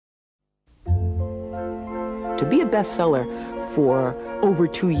To be a bestseller for over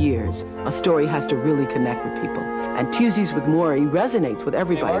 2 years, a story has to really connect with people. And Tuesdays with Morrie resonates with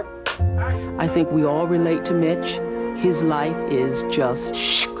everybody. I think we all relate to Mitch. His life is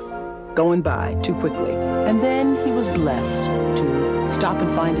just going by too quickly. And then he was blessed to stop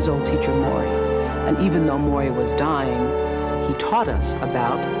and find his old teacher, Morrie. And even though Morrie was dying, he taught us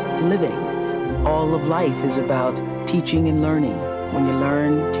about living. All of life is about teaching and learning. When you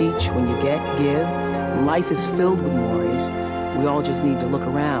learn, teach, when you get, give. Life is filled with Morries. We all just need to look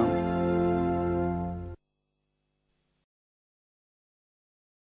around.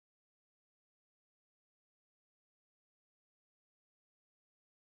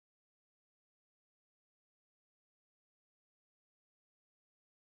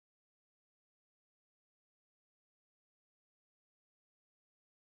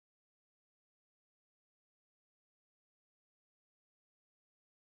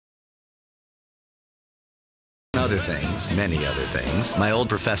 Other things, many other things, my old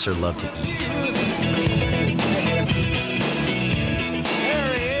professor loved to eat.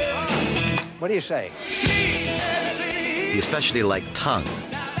 What do you say? He especially liked tongue.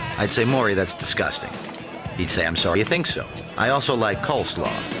 I'd say, Morrie, that's disgusting. He'd say, I'm sorry you think so. I also like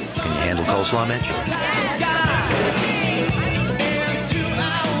coleslaw. Can you handle coleslaw, Mitch?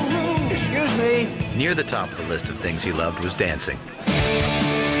 Excuse me? Near the top of the list of things he loved was dancing.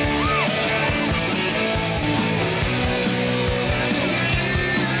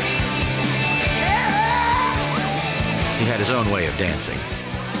 He had his own way of dancing.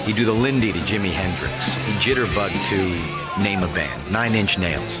 He'd do the Lindy to Jimi Hendrix. He'd jitterbug to name a band, 9 Inch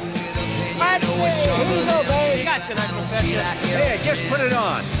Nails. What? Here you go, babe. Gotcha, that professor. Here, just put it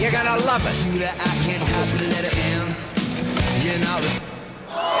on. You're gonna love it.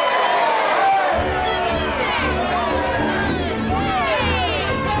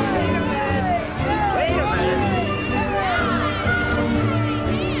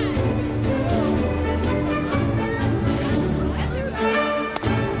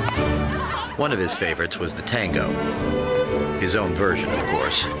 One of his favorites was the tango. His own version, of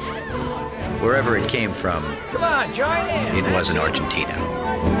course. Wherever it came from, Come on, join in. it was in Argentina.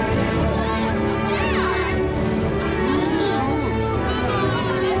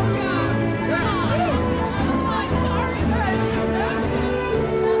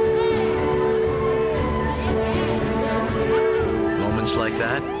 Moments like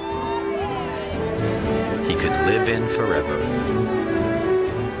that, he could live in forever.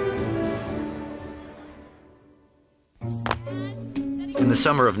 In the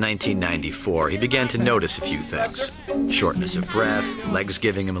summer of 1994, he began to notice a few things. Shortness of breath, legs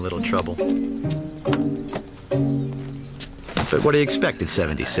giving him a little trouble. But what do you expect at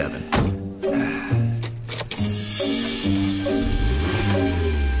 77?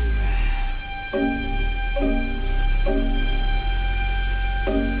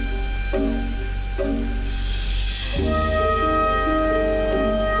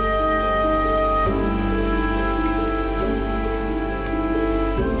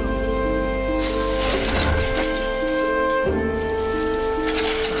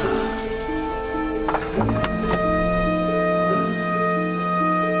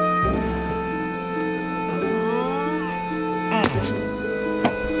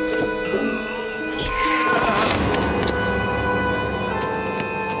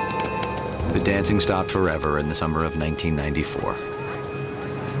 Dancing stopped forever in the summer of 1994.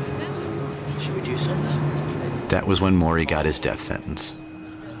 Should we do something? That was when Morrie got his death sentence.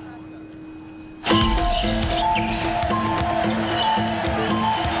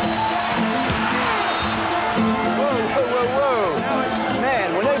 Whoa.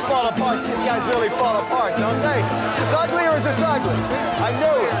 Man, when they fall apart, these guys really fall apart, don't they? Is ugly or is this ugly? I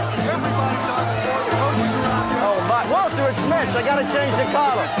knew it. Everybody's on the board. The coaches are out there. Oh, my. Walter, it's Mitch. I gotta change the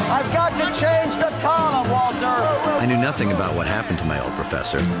collar. I've got to change the collar, Walter. I knew nothing about what happened to my old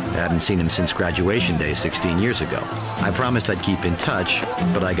professor. I hadn't seen him since graduation day 16 years ago. I promised I'd keep in touch,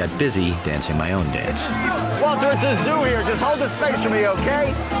 but I got busy dancing my own dance. Walter, it's a zoo here. Just hold the space for me,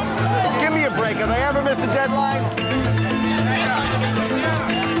 okay? Give me a break. Have I ever missed a deadline?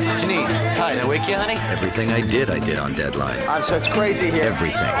 Janine, hi, did I wake you, honey? Everything I did on deadline. So it's crazy here.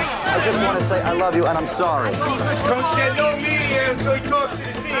 Everything. I just want to say I love you and I'm sorry. Coach said no media until he talks to the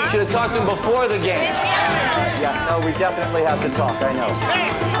team. Should have talked to him before the game. Yeah, no, we definitely have to talk. I know.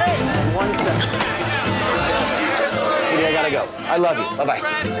 Hey. 1 second. I gotta go. I love you. Bye-bye.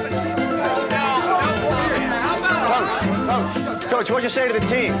 Coach, what'd you say to the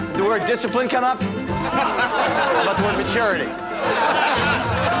team? Did the word discipline come up? How about the word maturity?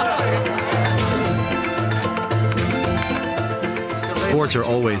 Sports are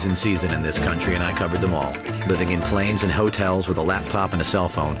always in season in this country, and I covered them all, living in planes and hotels with a laptop and a cell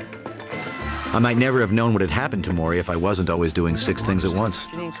phone. I might never have known what had happened to Morrie if I wasn't always doing 6 things at once.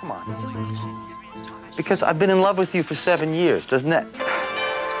 Janine, come on. Because I've been in love with you for 7 years, doesn't that?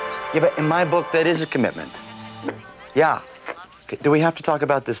 Yeah, but in my book, that is a commitment. Yeah. Do we have to talk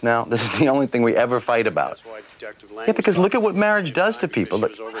about this now? This is the only thing we ever fight about. Yeah, because look at what marriage does to people.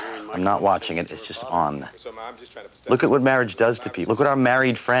 Look, I'm not watching it, it's just on. Look at what marriage does to people. Look at our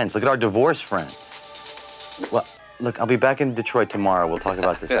married friends. Look at our divorced friends. Well, look, I'll be back in Detroit tomorrow. We'll talk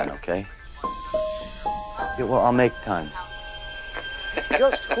about this then, okay? Yeah, well, I'll make time.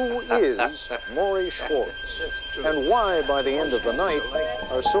 Just who is Morrie Schwartz? And why, by the end of the night,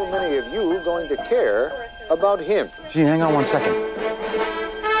 are so many of you going to care about him? Gene, hang on 1 second.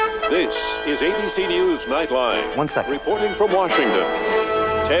 This is ABC News Nightline. 1 second. Reporting from Washington,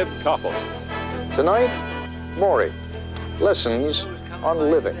 Ted Koppel. Tonight, Morrie, lessons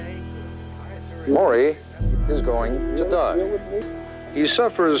on living. Morrie is going to die. He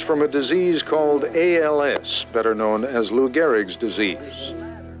suffers from a disease called ALS, better known as Lou Gehrig's disease.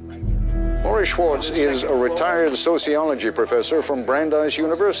 Morrie Schwartz is a retired sociology professor from Brandeis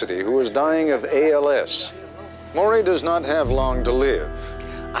University who is dying of ALS. Morrie does not have long to live.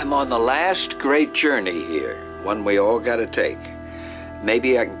 I'm on the last great journey here, one we all gotta take.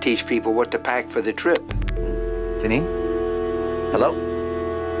 Maybe I can teach people what to pack for the trip. Janine? Hello?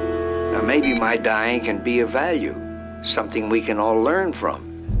 Now maybe my dying can be of value, something we can all learn from,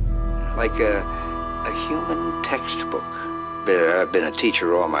 like a human textbook. I've been a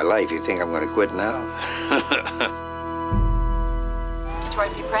teacher all my life. You think I'm gonna quit now?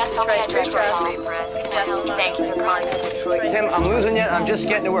 Detroit Free Press. Detroit Free Press. Thank you for calling Detroit. Tim, I'm losing you. I'm just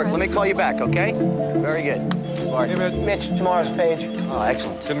getting to work. Let me call you back, okay? Very good. Hey, Mitch, tomorrow's page. Oh,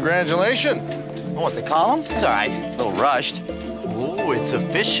 excellent. Congratulations. Oh, what, the column? It's all right. A little rushed. Oh, it's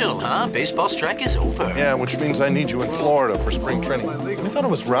official, huh? Baseball strike is over. Yeah, which means I need you in Florida for spring training. I thought it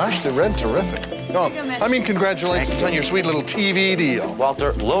was rushed. It read terrific. No, I mean, congratulations on your sweet little TV deal.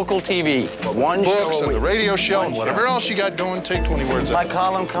 Walter, local TV. One books show and the radio show and whatever else you got going, take 20 words My out.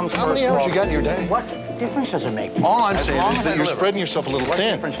 column comes How first. many hours you got in your day? What difference does it make? All I'm As saying long is as that I you're deliver. spreading yourself a little What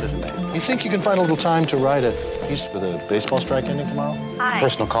thin. difference does it make? You think you can find a little time to write a piece for the baseball strike ending tomorrow? Hi.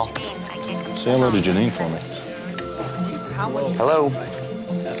 Personal call. Say hello to Janine for me. Hello?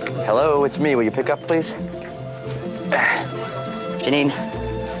 Hello, it's me. Will you pick up, please? Janine?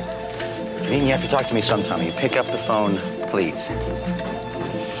 Janine, you have to talk to me sometime. Will you pick up the phone, please?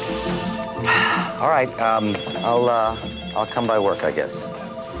 All right, I'll come by work, I guess.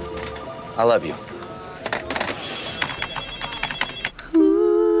 I love you.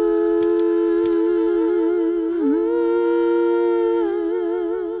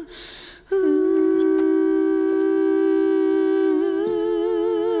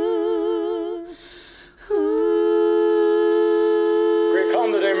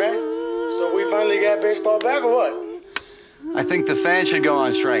 Baseball back or what? I think the fans should go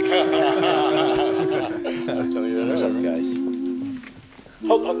on strike. What's up, guys?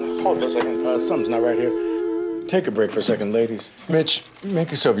 Hold on a second. Something's not right here. Take a break for a second, ladies. Mitch,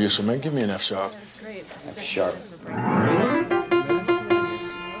 make yourself useful, man. Give me an F sharp. F sharp.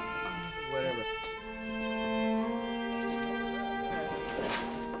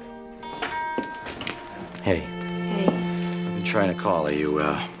 Hey. Hey. I've been trying to call. Are you,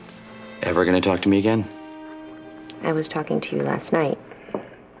 ever gonna talk to me again? I was talking to you last night.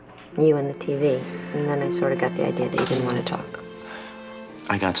 You and the TV. And then I sort of got the idea that you didn't want to talk.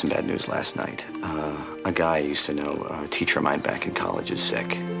 I got some bad news last night. A guy I used to know, a teacher of mine back in college, is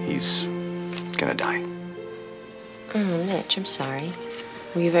sick. He's gonna die. Oh, Mitch, I'm sorry.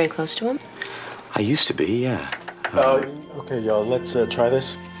 Were you very close to him? I used to be, yeah. Okay, y'all, let's try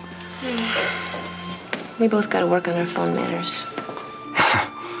this. We both got to work on our phone manners.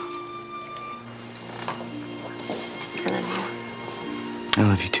 I love you. I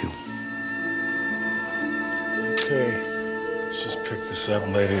love you too. Okay, let's just pick this up,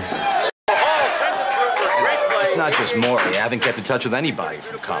 ladies. It's not just Morrie. I haven't kept in touch with anybody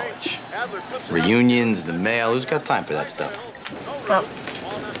from college. Reunions, the mail, who's got time for that stuff? Well,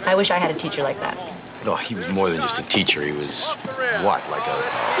 I wish I had a teacher like that. No, he was more than just a teacher. He was, what, like a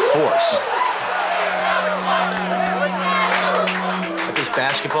force. At this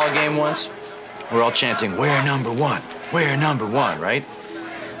basketball game once, we're all chanting, "We're number one, we're number one," right?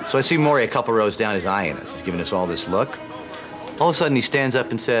 So I see Morrie a couple rows down, he's eyeing us. He's giving us all this look. All of a sudden, he stands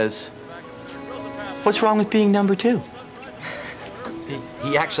up and says, "What's wrong with being number two?"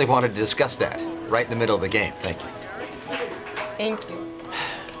 He actually wanted to discuss that right in the middle of the game. Thank you. Thank you.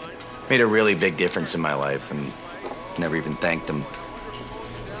 Made a really big difference in my life, and never even thanked him.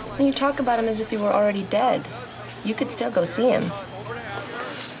 You talk about him as if he were already dead. You could still go see him.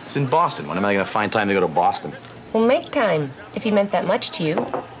 It's in Boston. When am I going to find time to go to Boston? Well, make time, if he meant that much to you.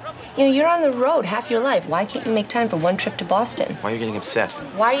 You know, you're on the road half your life. Why can't you make time for one trip to Boston? Why are you getting upset?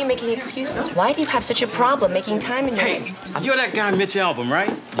 Why are you making excuses? Why do you have such a problem making time in your Hey, you're that guy Mitch Albom,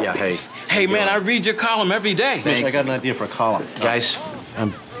 right? Yeah, hey. Hey, man, I read your column every day. Mitch, I got an idea for a column. Guys,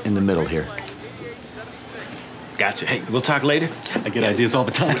 I'm in the middle here. Gotcha. Hey, we'll talk later. I get ideas all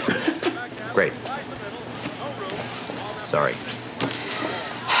the time. Great. Sorry.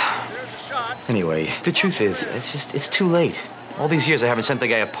 Anyway, the truth is, it's too late. All these years I haven't sent the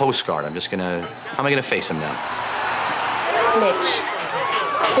guy a postcard. I'm just gonna, how am I gonna face him now? Mitch,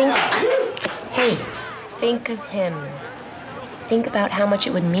 think of him. Think about how much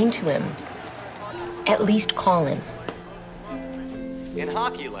it would mean to him. At least call him. In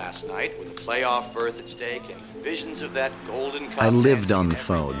hockey last night, with a playoff berth at stake and visions of that golden cup. I lived on the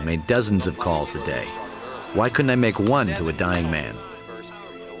phone, made dozens of calls a day. Why couldn't I make one to a dying man?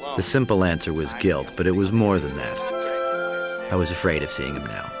 The simple answer was guilt, but it was more than that. I was afraid of seeing him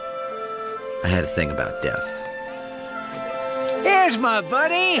now. I had a thing about death. Here's my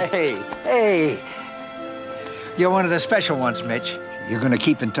buddy. Hey. You're one of the special ones, Mitch. You're gonna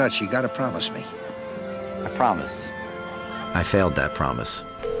keep in touch. You gotta promise me. I promise. I failed that promise.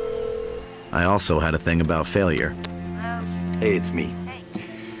 I also had a thing about failure. Hey, it's me.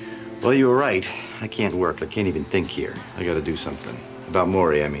 Well, you were right. I can't work. I can't even think here. I gotta do something. About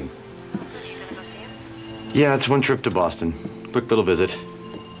Morrie, I mean. Are you gonna go see him? Yeah, it's one trip to Boston. Quick little visit.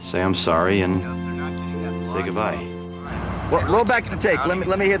 Say I'm sorry and say goodbye. Well, roll back the tape.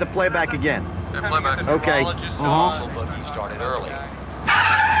 Let me hear the playback again. Okay. But he started early.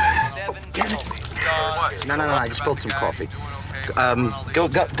 No, I just spilled some coffee. Go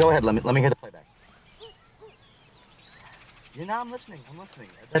ahead. Let me hear the playback. You know, I'm listening.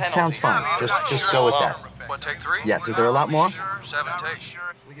 That sounds fine. Just go with that. What, take 3? Yes. Is there a lot more? Sure, 7 takes.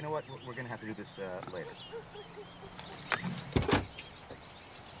 Well, you know what? We're gonna have to do this later.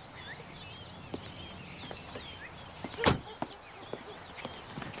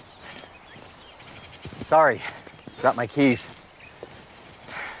 Sorry, got my keys.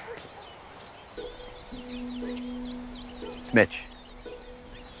 It's Mitch.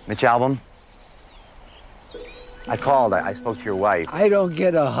 Mitch Albom. I called. I spoke to your wife. I don't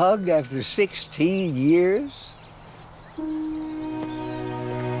get a hug after 16 years?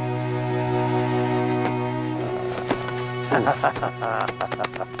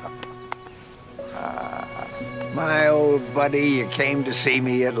 My old buddy, you came to see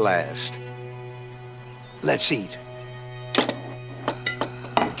me at last. Let's eat.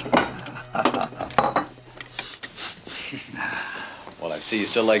 Well, I see you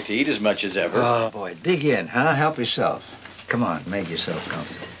still like to eat as much as ever. Oh, boy, dig in, huh? Help yourself. Come on, make yourself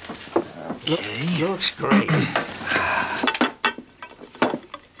comfortable. Okay. Looks great.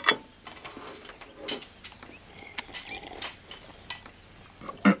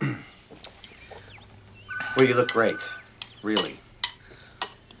 Well, you look great. Really.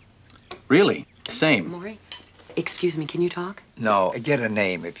 Really. Same. Morrie, excuse me, can you talk? No, get a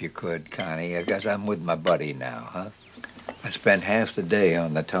name if you could, Connie, because I'm with my buddy now, huh? I spent half the day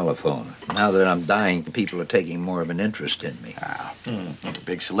on the telephone. Now that I'm dying, people are taking more of an interest in me. You're a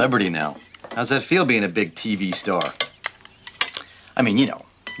big celebrity now. How's that feel being a big TV star? I mean, you know,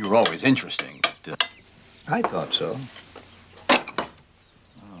 you were always interesting, but, I thought so.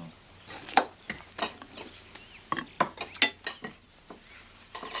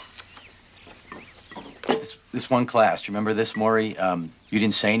 This one class, do you remember this, Morrie? You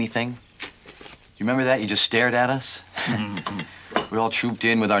didn't say anything? Do you remember that? You just stared at us? We all trooped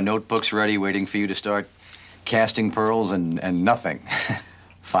in with our notebooks ready, waiting for you to start casting pearls, and nothing.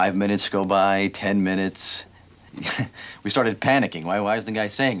 5 minutes go by, 10 minutes. We started panicking. Why isn't the guy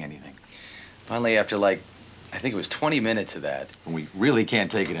saying anything? Finally, after like, I think it was 20 minutes of that, when we really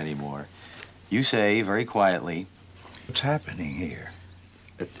can't take it anymore, you say very quietly, "What's happening here?"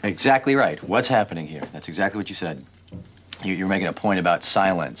 Exactly right. What's happening here? That's exactly what you said. You're making a point about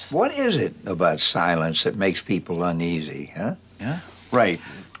silence. What is it about silence that makes people uneasy, huh? Yeah? Right.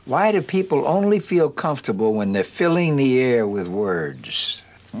 Why do people only feel comfortable when they're filling the air with words?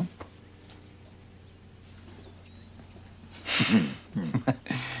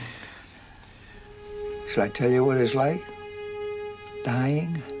 Shall I tell you what it's like?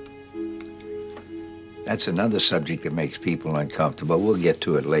 Dying? That's another subject that makes people uncomfortable. We'll get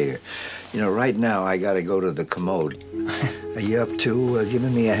to it later. You know, right now, I gotta go to the commode. Are you up to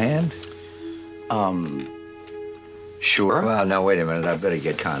giving me a hand? Sure. Well, now, wait a minute. I better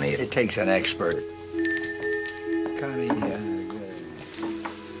get Connie. It takes an expert. Connie,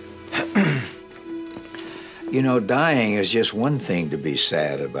 You know, dying is just one thing to be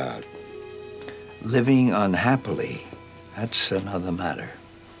sad about. Living unhappily, that's another matter.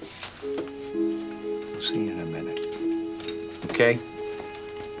 See you in a minute. Okay.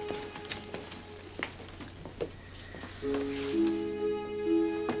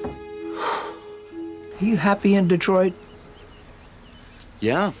 Are you happy in Detroit?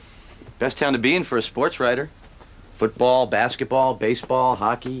 Yeah. Best town to be in for a sports writer. Football, basketball, baseball,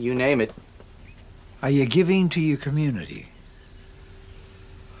 hockey, you name it. Are you giving to your community?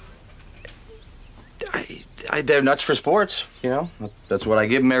 They're nuts for sports, you know. That's what I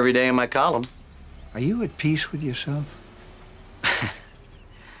give them every day in my column. Are you at peace with yourself?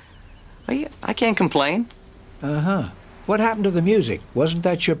 I can't complain. Uh-huh. What happened to the music? Wasn't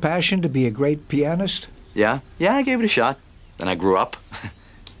that your passion, to be a great pianist? Yeah, I gave it a shot. Then I grew up.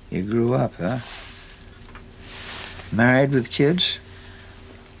 You grew up, huh? Married with kids?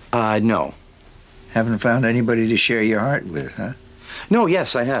 No. Haven't found anybody to share your heart with, huh? No,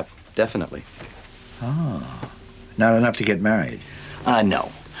 yes, I have. Definitely. Oh. Not enough to get married? No.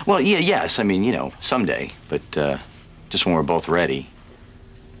 Well, yes. I mean, you know, someday. But, just when we're both ready.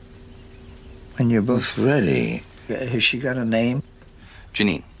 When you're both ready. Has she got a name?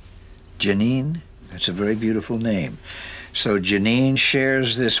 Janine. Janine? That's a very beautiful name. So Janine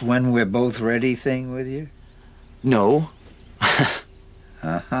shares this when we're both ready thing with you? No.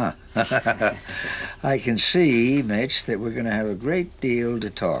 Uh-huh. I can see, Mitch, that we're going to have a great deal to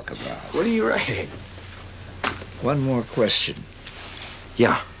talk about. What are you writing? One more question.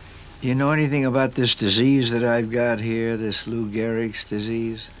 Yeah. You know anything about this disease that I've got here, this Lou Gehrig's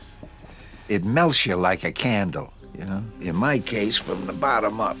disease? It melts you like a candle, you know? In my case, from the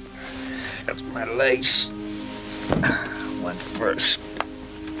bottom up. That's my legs. One first.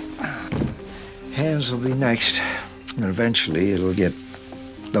 Hands will be next. And eventually, it'll get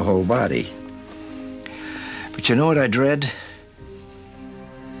the whole body. But you know what I dread?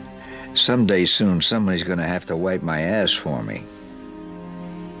 Someday soon, somebody's gonna have to wipe my ass for me.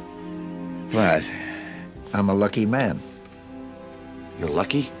 But I'm a lucky man. You're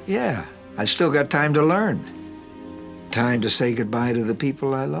lucky? Yeah. I still got time to learn. Time to say goodbye to the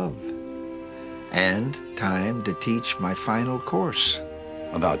people I love. And time to teach my final course.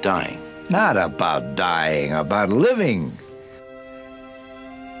 About dying? Not about dying, about living.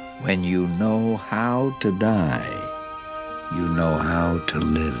 When you know how to die, you know how to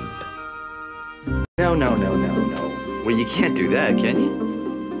live. No. Well, you can't do that, can you?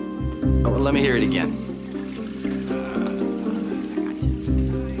 Oh, well, let me hear it again.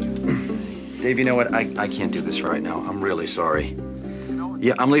 Dave, you know what? I can't do this right now. I'm really sorry.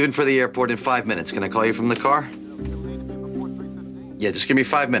 Yeah, I'm leaving for the airport in 5 minutes. Can I call you from the car? Yeah, just give me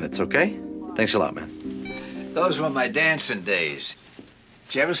 5 minutes, okay? Thanks a lot, man. Those were my dancing days.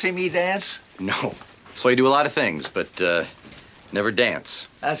 Did you ever see me dance? No. So you do a lot of things, but never dance.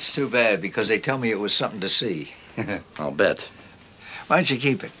 That's too bad, because they tell me it was something to see. I'll bet. Why don't you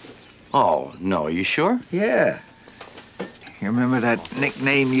keep it? Oh, no. Are you sure? Yeah. You remember that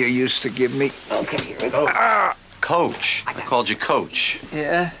nickname you used to give me? Okay, here we go. Coach. I called you Coach.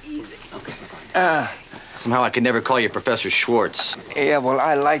 Yeah? Easy. Okay. Somehow I could never call you Professor Schwartz. Yeah, well,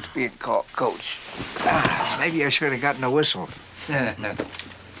 I liked being called Coach. Maybe I should have gotten a whistle.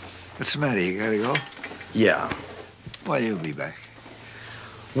 What's the matter? You gotta go? Yeah. Well, you'll be back.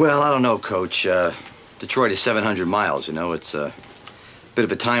 Well, I don't know, Coach. Detroit is 700 miles, you know. It's a bit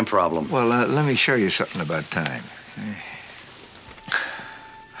of a time problem. Well, let me show you something about time.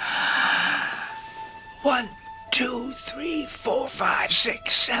 1, 2, 3, 4, 5,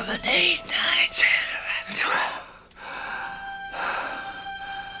 6, 7, 8, 9, 10, 11, 12.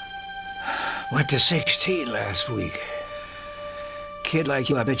 Went to 16 last week. Kid like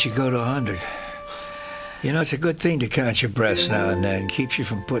you, I bet you go to 100. You know, it's a good thing to count your breaths now and then. Keeps you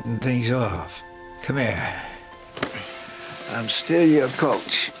from putting things off. Come here. I'm still your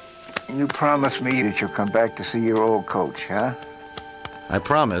coach. You promised me that you'll come back to see your old coach, huh? I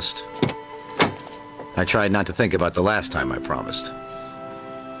promised. I tried not to think about the last time I promised.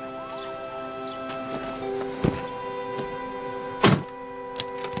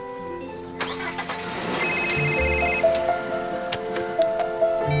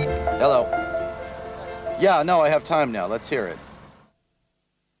 Hello. Yeah, no, I have time now. Let's hear it.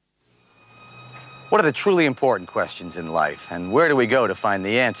 What are the truly important questions in life, and where do we go to find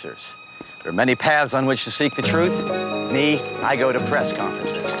the answers? There are many paths on which to seek the truth. Me, I go to press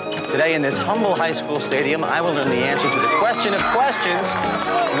conferences. Today in this humble high school stadium, I will learn the answer to the question of questions.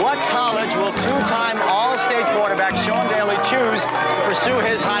 What college will two-time All-State quarterback Sean Daly choose to pursue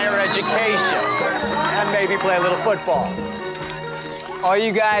his higher education? And maybe play a little football. All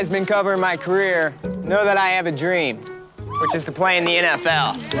you guys been covering my career. know that I have a dream, which is to play in the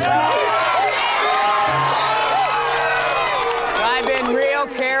NFL. So I've been real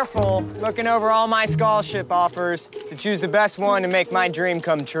careful looking over all my scholarship offers to choose the best one to make my dream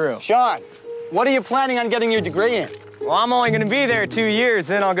come true. Sean, what are you planning on getting your degree in? Well, I'm only gonna be there 2 years,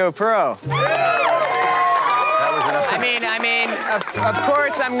 then I'll go pro. Of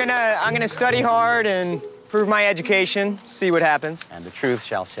course, I'm gonna study hard and prove my education, see what happens. And the truth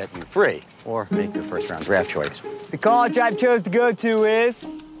shall set you free, or make your first-round draft choice. The college I've chose to go to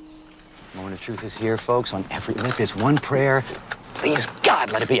is... When the truth is here, folks, on every lip is one prayer. Please,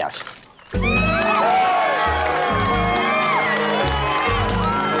 God, let it be us.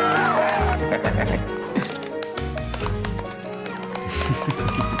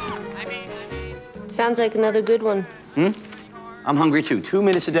 Sounds like another good one. I'm hungry too. 2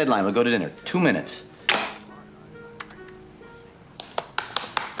 minutes to deadline. We'll go to dinner. 2 minutes.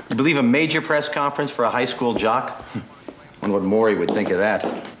 You believe a major press conference for a high school jock? Wonder what Morrie would think of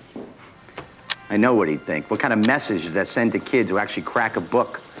that. I know what he'd think. What kind of message does that send to kids who actually crack a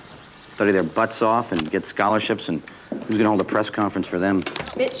book, study their butts off, and get scholarships, and who's gonna hold a press conference for them?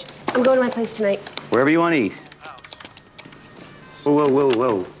 Mitch, I'm going to my place tonight. Wherever you want to eat. Whoa, whoa, whoa,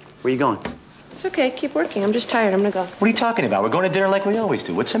 whoa. Where you going? It's okay, keep working. I'm just tired. I'm gonna go. What are you talking about? We're going to dinner like we always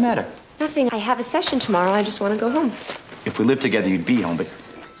do. What's the matter? Nothing. I have a session tomorrow. I just want to go home. If we lived together, you'd be home, but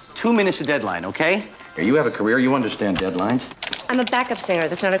 2 minutes to deadline, okay? Here, you have a career. You understand deadlines. I'm a backup singer.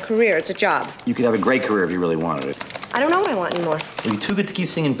 That's not a career. It's a job. You could have a great career if you really wanted it. I don't know what I want anymore. Well, you're too good to keep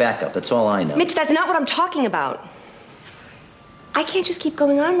singing backup. That's all I know. Mitch, that's not what I'm talking about. I can't just keep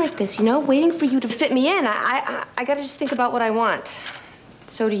going on like this, you know, waiting for you to fit me in. I gotta just think about what I want.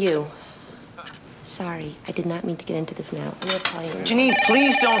 So do you. Sorry, I did not mean to get into this now. I'm gonna call you. Janine,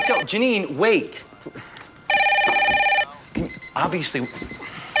 please don't go. Janine, wait. Obviously,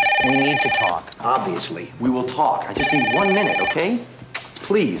 we need to talk. Obviously, we will talk. I just need 1 minute, okay?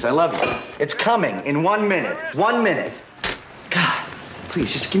 Please, I love you. It's coming in 1 minute. 1 minute. God,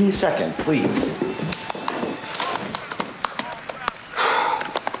 please, just give me a second, please.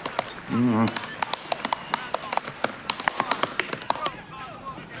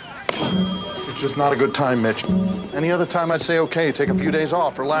 It's just not a good time, Mitch. Any other time, I'd say, okay, take a few days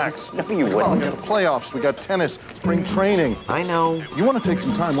off, relax. No, you wouldn't. Come on, we got the playoffs, we got tennis, spring training. I know. You want to take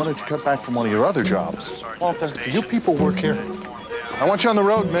some time, why don't you cut back from one of your other jobs? Walter. Do you people work here? I want you on the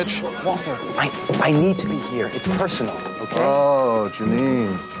road, Mitch. Walter, I need to be here. It's personal, okay? Oh,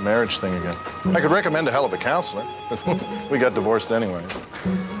 Janine, marriage thing again. I could recommend a hell of a counselor. We got divorced anyway.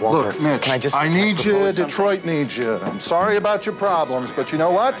 Walter, look, Mitch, can I need you, Detroit needs you. I'm sorry about your problems, but you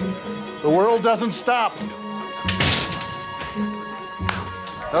know what? The world doesn't stop.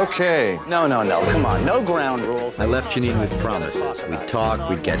 Okay. No, come on, no ground rules. I left Janine with promises. We'd talk,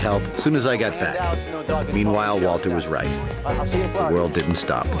 we'd get help as soon as I got back. Meanwhile, Walter was right. The world didn't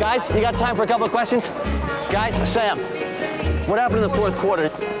stop. Guys, you got time for a couple of questions? Guys, Sam, what happened in the fourth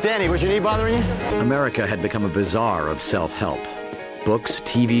quarter? Danny, was your knee bothering you? America had become a bazaar of self-help. Books,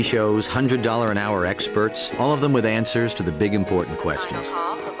 TV shows, $100 an hour experts, all of them with answers to the big important questions.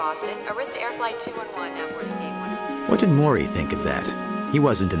 Call for Boston. Arista Air Flight 211, now boarding gate 1. What did Morrie think of that? He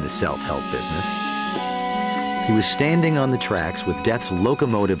wasn't in the self-help business. He was standing on the tracks with death's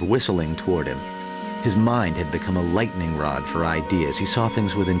locomotive whistling toward him. His mind had become a lightning rod for ideas. He saw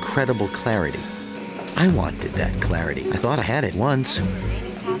things with incredible clarity. I wanted that clarity. I thought I had it once.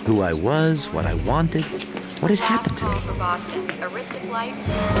 Who I was, what I wanted, what had happened to me. For Boston. Arista Flight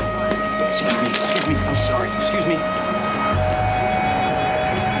 211. Excuse me, I'm sorry. Excuse me.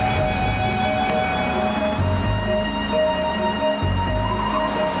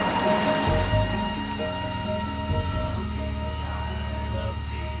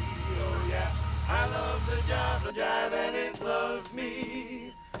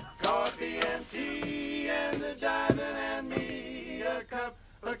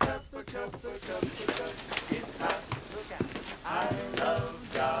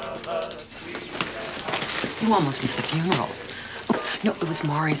 You almost missed the funeral. No, it was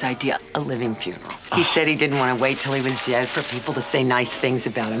Morrie's idea, a living funeral. He said he didn't want to wait till he was dead for people to say nice things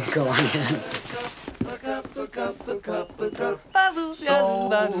about him. Go on in.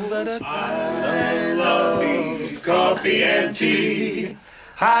 I love coffee and tea.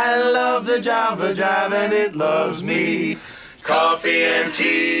 I love the Java Jive and it loves me. Coffee and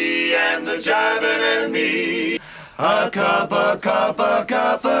tea and the jiving and me. A cup, a cup, a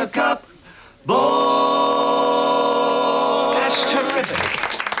cup, a cup. Boy. That's terrific.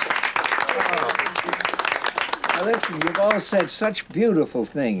 Now listen, you've all said such beautiful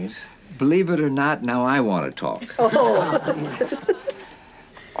things. Believe it or not, now I want to talk.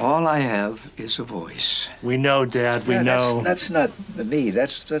 All I have is a voice. We know, Dad, we know. That's not me.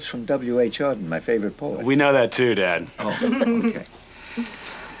 That's from W.H. Auden, my favorite poet. We know that too, Dad. Oh, okay.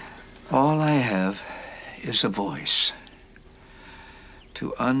 All I have is a voice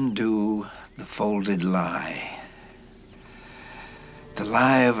to undo the folded lie. The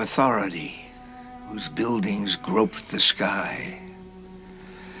lie of authority whose buildings grope the sky.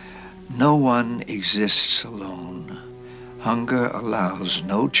 No one exists alone. Hunger allows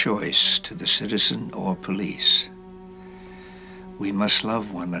no choice to the citizen or police. We must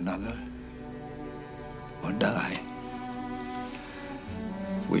love one another or die.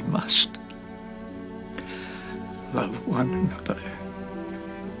 We must love one another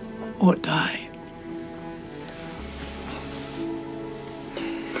or die.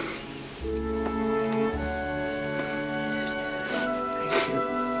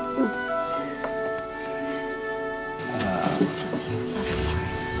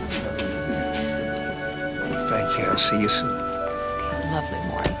 Thank you. I'll see you soon. It's lovely,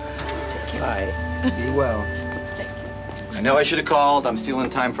 Morrie. Take care. Bye. Be well. Thank you. I know I should have called. I'm stealing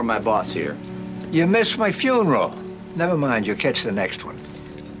time from my boss here. You missed my funeral. Never mind, you'll catch the next one.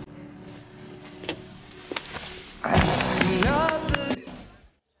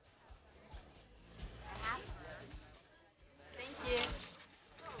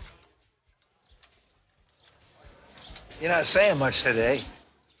 You're not saying much today.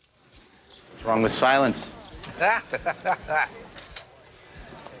 What's wrong with silence?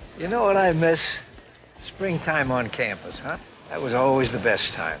 You know what I miss? Springtime on campus, huh? That was always the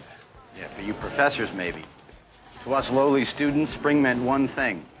best time. Yeah, for you professors, maybe. To us lowly students, spring meant one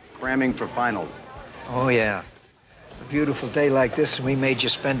thing, cramming for finals. Oh, yeah. A beautiful day like this, and we made you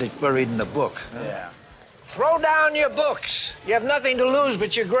spend it buried in the book. Huh? Yeah. Throw down your books. You have nothing to lose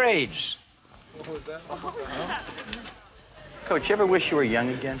but your grades. What was that? Coach, you ever wish you were young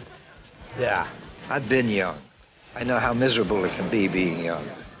again? Yeah, I've been young. I know how miserable it can be being young.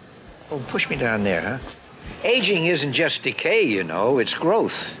 Oh, push me down there, huh? Aging isn't just decay, you know, it's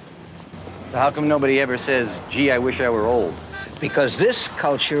growth. So how come nobody ever says, gee, I wish I were old? Because this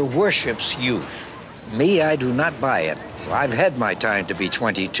culture worships youth. Me, I do not buy it. I've had my time to be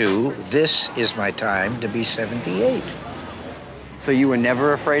 22. This is my time to be 78. So you were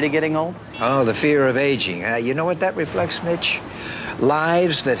never afraid of getting old? Oh, the fear of aging. You know what that reflects, Mitch?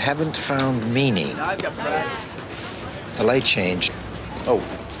 Lives that haven't found meaning. The light changed. Oh.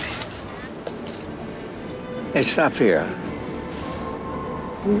 Hey, stop here.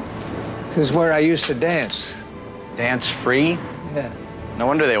 This is where I used to dance. Dance free? Yeah. No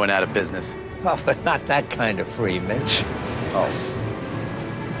wonder they went out of business. Oh, but not that kind of free, Mitch. Oh.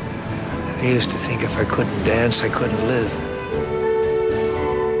 I used to think if I couldn't dance, I couldn't live.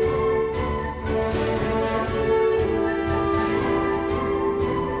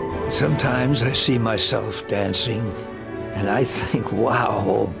 Sometimes I see myself dancing, and I think, wow,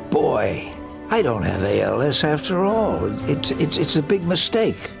 oh boy, I don't have ALS after all. It's a big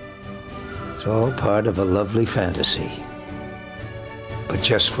mistake. It's all part of a lovely fantasy, but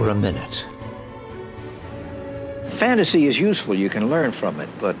just for a minute. Fantasy is useful, you can learn from it,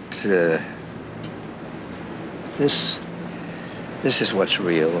 but this is what's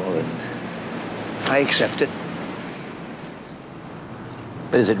real, and I accept it.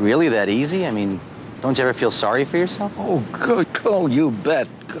 But is it really that easy? I mean, don't you ever feel sorry for yourself? Oh, good, oh, you bet.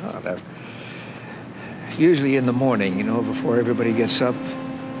 God, usually in the morning, you know, before everybody gets up,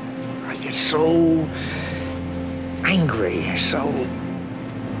 I get so angry, so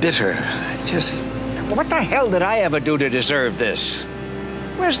bitter. Just, what the hell did I ever do to deserve this?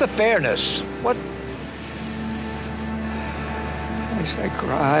 Where's the fairness? What? I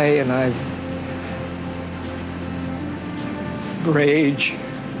cry and I rage.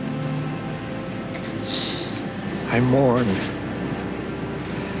 I mourn.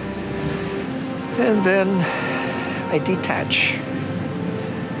 And then I detach.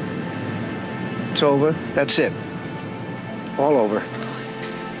 It's over. That's it. All over.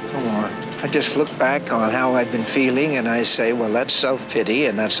 No more. I just look back on how I've been feeling and I say, well, that's self-pity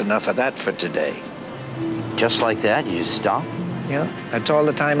and that's enough of that for today. Just like that? You just stop? Yeah, that's all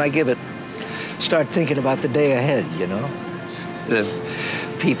the time I give it. Start thinking about the day ahead, you know? The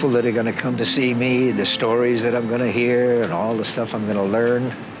people that are going to come to see me, the stories that I'm going to hear, and all the stuff I'm going to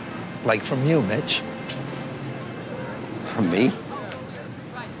learn. Like from you, Mitch. From me?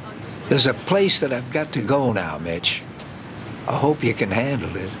 There's a place that I've got to go now, Mitch. I hope you can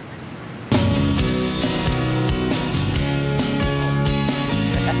handle it.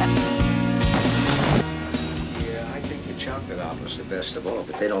 Yeah, I think the chocolate omelet's the best of all,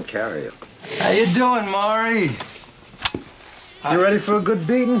 but they don't carry it. How you doing, Morrie? You ready for a good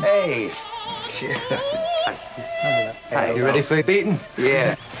beating? Hey. Sure. Hi, you ready for a beating?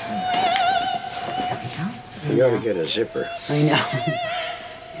 Yeah. You ought to get a zipper. I know.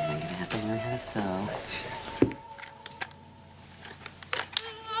 I'm gonna have to learn how to sew.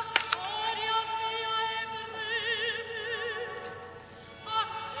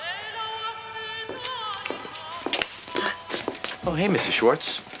 Oh, hey, Mrs.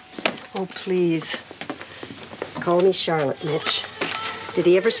 Schwartz. Oh, please. Call me Charlotte, Mitch. Did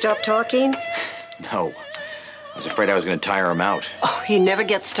he ever stop talking? No. I was afraid I was going to tire him out. Oh, he never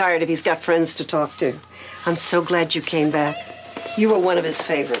gets tired if he's got friends to talk to. I'm so glad you came back. You were one of his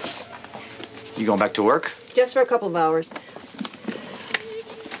favorites. You going back to work? Just for a couple of hours.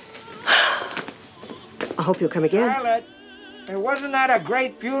 I hope you'll come again. Charlotte, wasn't that a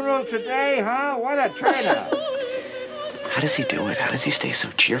great funeral today, huh? What a turnout. How does he do it? How does he stay so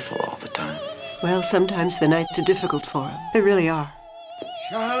cheerful all the time? Well, sometimes the nights are difficult for him. They really are.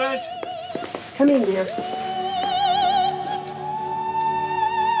 Charlotte? Come in, dear.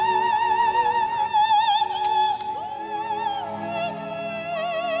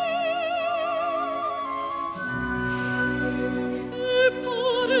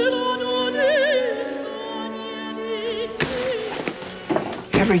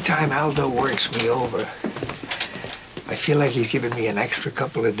 Every time Aldo works me over, I feel like he's giving me an extra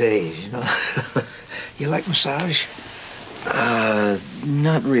couple of days, you know? You like massage?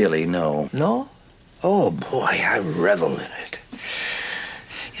 Not really, no. No? Oh, boy, I revel in it.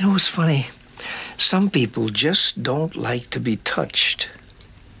 You know what's funny? Some people just don't like to be touched.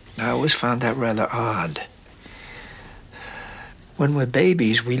 I always found that rather odd. When we're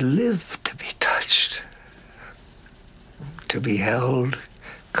babies, we live to be touched. To be held,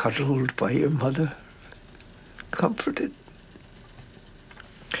 cuddled by your mother, comforted.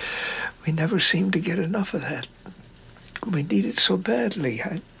 We never seem to get enough of that. We need it so badly.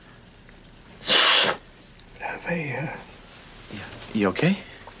 I have a, You okay?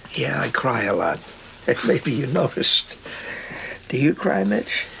 Yeah, I cry a lot. Maybe you noticed. Do you cry,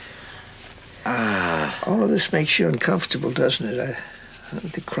 Mitch? All of this makes you uncomfortable, doesn't it?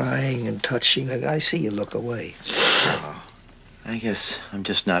 The crying and touching, I see you look away. I guess I'm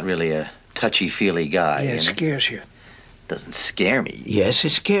just not really a touchy-feely guy. Yeah, it scares you. Doesn't scare me. Yes,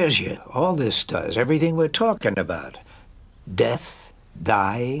 it scares you. All this does. Everything we're talking about. Death,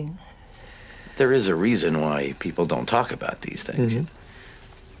 dying. There is a reason why people don't talk about these things. Mm-hmm.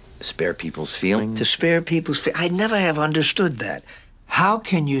 Spare people's feelings. To spare people's feelings. I never have understood that. How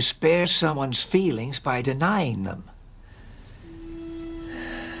can you spare someone's feelings by denying them?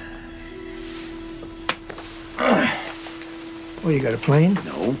 Well, you got a plane?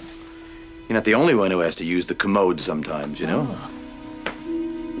 No. You're not the only one who has to use the commode sometimes, you know? Oh.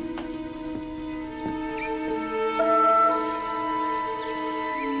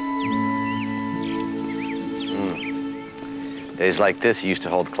 Days like this, you used to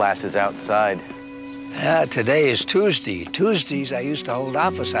hold classes outside. Yeah, today is Tuesday. Tuesdays, I used to hold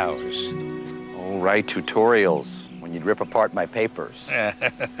office hours. Oh, right, tutorials, when you'd rip apart my papers.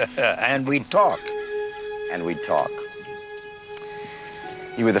 And we'd talk. And we'd talk.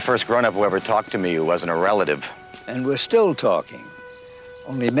 You were the first grown-up who ever talked to me who wasn't a relative. And we're still talking.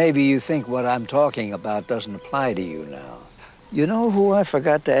 Only maybe you think what I'm talking about doesn't apply to you now. You know who I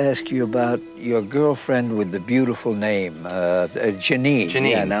forgot to ask you about? Your girlfriend with the beautiful name, Janine. Janine.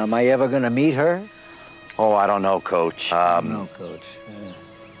 Yeah, now, am I ever going to meet her? Oh, I don't know, Coach. No, Coach.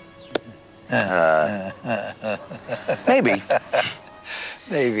 Maybe.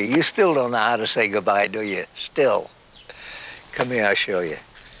 Maybe. You still don't know how to say goodbye, do you? Still. Come here, I'll show you.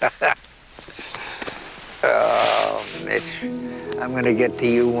 Oh, Mitch. I'm going to get to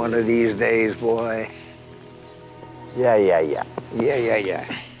you one of these days, boy. Yeah. Yeah.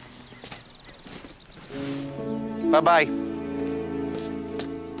 Bye-bye.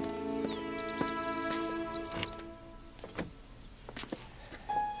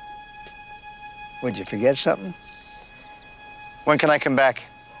 Would you forget something? When can I come back?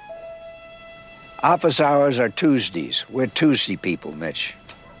 Office hours are Tuesdays. We're Tuesday people, Mitch.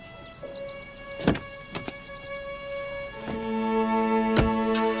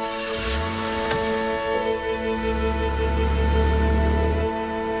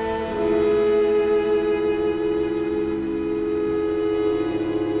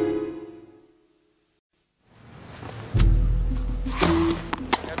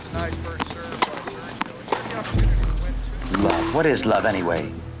 Love. What is love,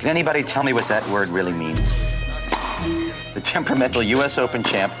 anyway? Can anybody tell me what that word really means? The temperamental U.S. Open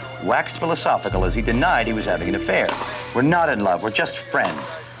champ waxed philosophical as he denied he was having an affair. We're not in love. We're just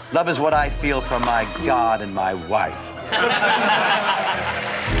friends. Love is what I feel for my God and my wife.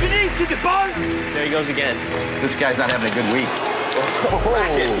 See the ball? There he goes again. This guy's not having a good week.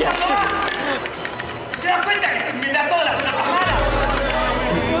 Racket, yes.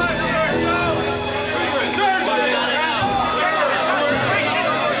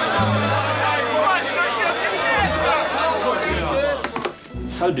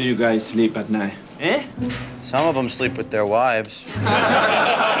 How do you guys sleep at night? Eh? Some of them sleep with their wives.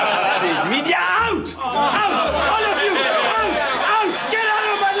 Media out! Out! All of you! Out! Out! Get out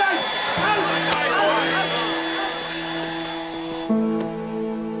of my life!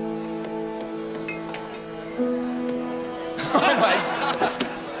 Oh my God.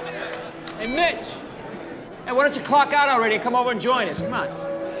 Hey, Mitch. Hey, why don't you clock out already and come over and join us? Come on.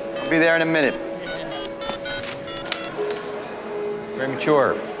 I'll be there in a minute. Very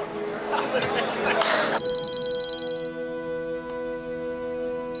mature.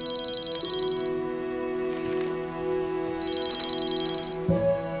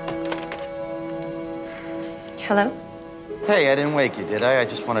 Hello? Hey, I didn't wake you, did I? I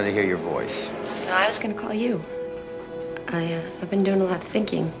just wanted to hear your voice. No, I was gonna call you. I've been doing a lot of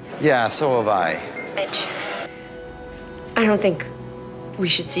thinking. Yeah, so have I. Mitch, I don't think we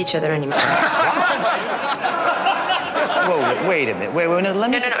should see each other anymore. Whoa, wait a minute. Wait, no, let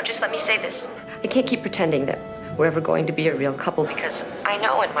me... No, just let me say this. I can't keep pretending that we're ever going to be a real couple because I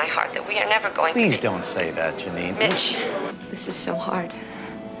know in my heart that we are never going to be. Please don't say that, Janine. Mitch, this is so hard.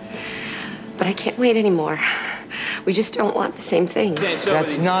 But I can't wait anymore. We just don't want the same things.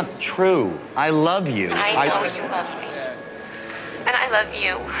 That's not true. I love you. I know you love me. And I love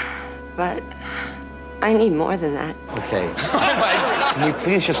you. But I need more than that. Okay. Can we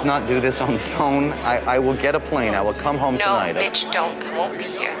please just not do this on the phone? I will get a plane. I will come home tonight. No, Mitch, don't. I won't be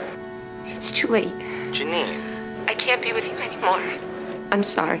here. It's too late. Janine. I can't be with you anymore. I'm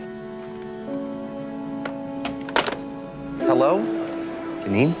sorry. Hello?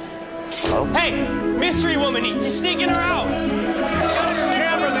 Janine? Hello? Hey, mystery woman, you're sneaking her out. Shut the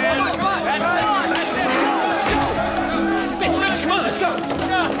camera, man. Mitch, come on, let's go. Mitch,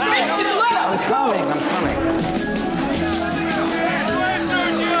 get the letter. I'm coming.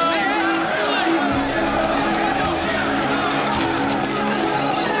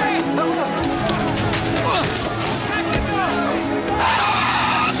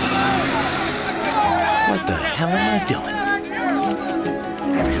 What the hell am I doing?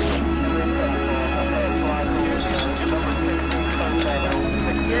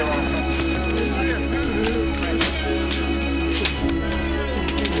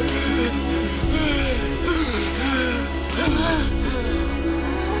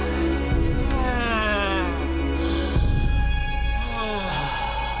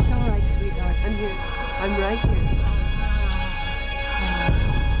 It's all right, sweetheart. I'm here. I'm right here.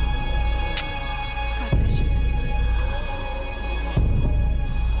 God bless you, sweetheart.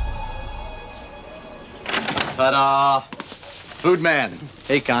 Ta-da! Food man.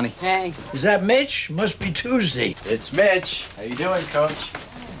 Hey, Connie. Hey. Is that Mitch? Must be Tuesday. It's Mitch. How you doing, Coach?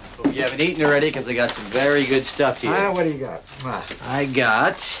 Hope you haven't eaten already, because I got some very good stuff here. What do you got? I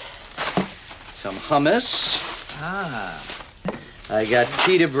got some hummus. I got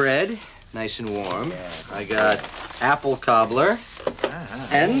pita bread, nice and warm. Yeah. I got apple cobbler.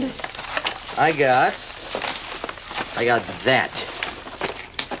 And I got that.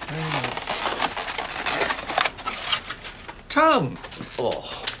 Tongue.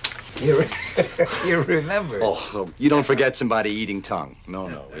 Oh. You remember. Oh, you don't forget somebody eating tongue.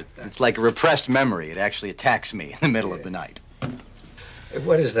 No. It's like a repressed memory. It actually attacks me in the middle of the night.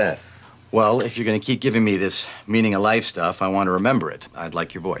 What is that? Well, if you're going to keep giving me this meaning of life stuff, I want to remember it. I'd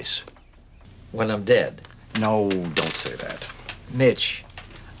like your voice. When I'm dead? No, don't say that. Mitch,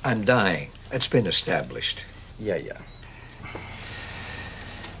 I'm dying. That's been established. Yeah.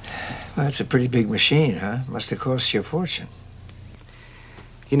 Well, it's a pretty big machine, huh? Must have cost you a fortune.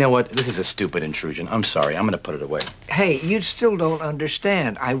 You know what? This is a stupid intrusion. I'm sorry. I'm going to put it away. Hey, you still don't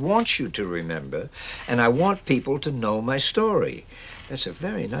understand. I want you to remember, and I want people to know my story. That's a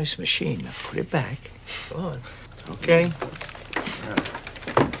very nice machine. Now put it back. Go on. Okay.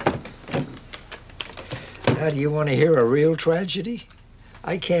 Now, do you want to hear a real tragedy?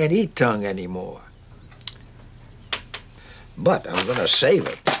 I can't eat tongue anymore. But I'm going to save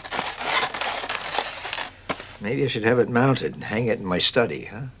it. Maybe I should have it mounted and hang it in my study,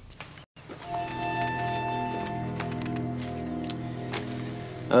 huh?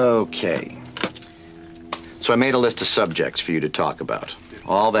 Okay. So I made a list of subjects for you to talk about.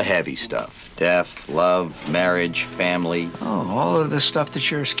 All the heavy stuff. Death, love, marriage, family. Oh, all of the stuff that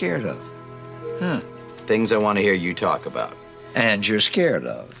you're scared of. Huh. Things I want to hear you talk about. And you're scared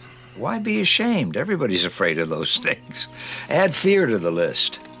of. Why be ashamed? Everybody's afraid of those things. Add fear to the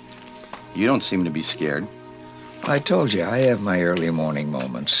list. You don't seem to be scared. I told you, I have my early morning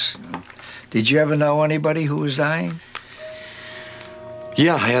moments. Did you ever know anybody who was dying?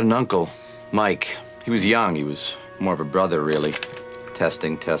 Yeah, I had an uncle, Mike. He was young. He was more of a brother, really.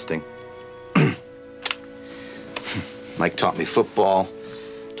 Testing. Mike taught me football,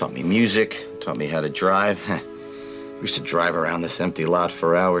 taught me music, taught me how to drive. We used to drive around this empty lot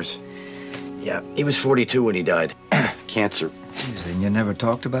for hours. Yeah, he was 42 when he died. Cancer. Jeez, and you never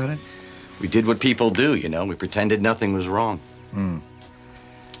talked about it? We did what people do, you know. We pretended nothing was wrong.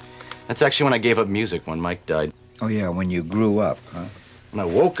 That's actually when I gave up music, when Mike died. Oh, yeah, when you grew up, huh? When I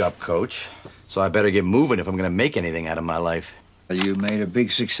woke up, Coach. So I better get moving if I'm going to make anything out of my life. Well, you made a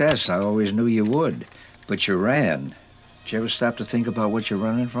big success. I always knew you would. But you ran. Did you ever stop to think about what you're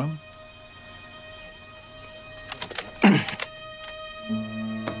running from?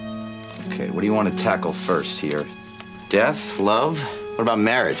 Okay, what do you want to tackle first here? Death? Love? What about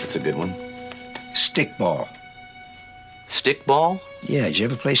marriage? It's a good one. Stickball. Stickball? Yeah, did you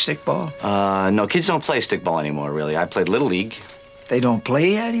ever play stickball? No, kids don't play stickball anymore, really. I played Little League. They don't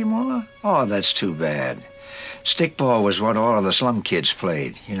play anymore? Oh, that's too bad. Stickball was what all of the slum kids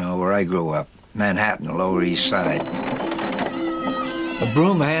played, you know, where I grew up. Manhattan, Lower East Side. A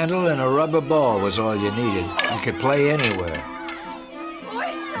broom handle and a rubber ball was all you needed. You could play anywhere.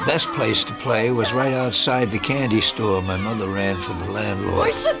 Best place to play was right outside the candy store my mother ran for the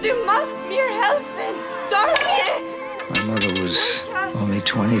landlord. Du must mir helfen. Dorje. My mother was only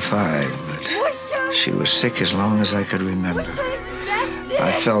 25, but she was sick as long as I could remember.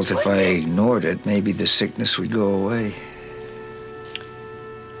 I felt if I ignored it, maybe the sickness would go away.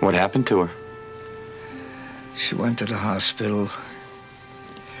 What happened to her? She went to the hospital,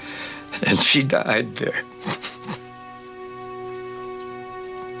 and she died there.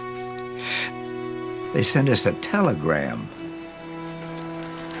 They sent us a telegram.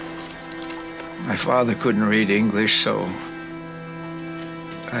 My father couldn't read English, so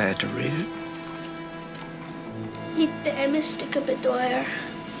I had to read it. Ikke emistikke bedøjer.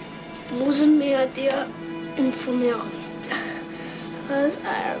 Musen med dir informieren. As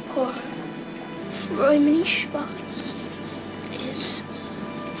our core, Morrie Schwartz is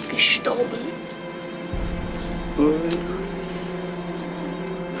gestorben.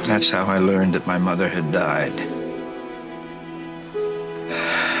 That's how I learned that my mother had died.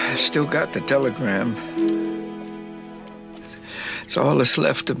 I still got the telegram. It's all that's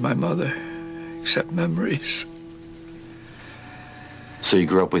left of my mother, except memories. So you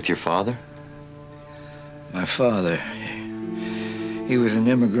grew up with your father? My father, he was an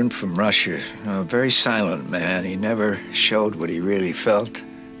immigrant from Russia, you know, a very silent man. He never showed what he really felt.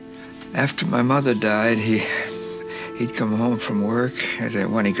 After my mother died, he'd come home from work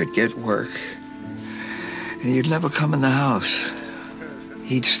when he could get work, and he'd never come in the house.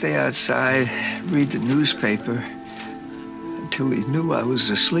 He'd stay outside, read the newspaper, until he knew I was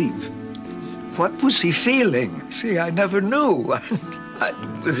asleep. What was he feeling? See, I never knew.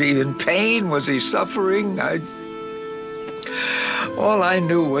 Was he in pain? Was he suffering? All I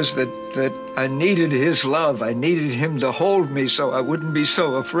knew was that I needed his love. I needed him to hold me so I wouldn't be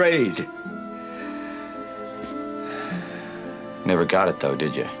so afraid. Never got it, though,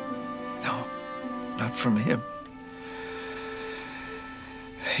 did you? No, not from him.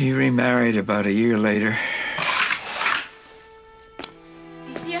 He remarried about a year later.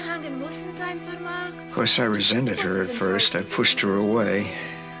 Of course, I resented her at first. I pushed her away.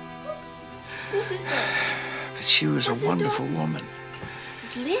 But she was a wonderful woman.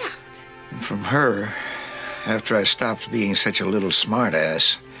 And from her, after I stopped being such a little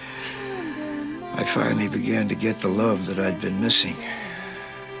smartass, I finally began to get the love that I'd been missing.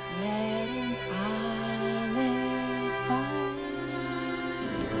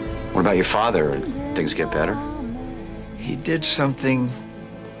 What about your father? Did things get better? He did something,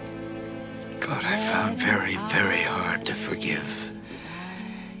 God, I found very, very hard to forgive.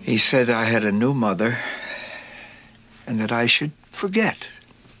 He said I had a new mother and that I should forget.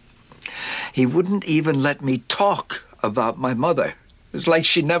 He wouldn't even let me talk about my mother. It was like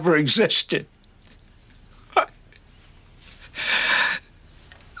she never existed.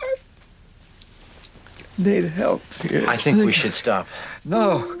 Need help here. I think we should stop.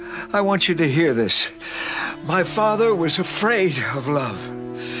 No, I want you to hear this. My father was afraid of love.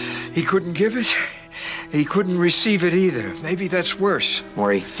 He couldn't give it. He couldn't receive it either. Maybe that's worse.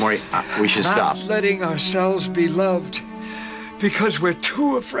 Morrie, we should stop. Not letting ourselves be loved because we're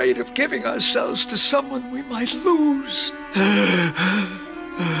too afraid of giving ourselves to someone we might lose.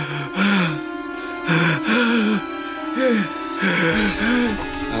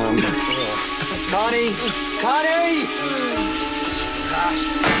 Connie! Connie!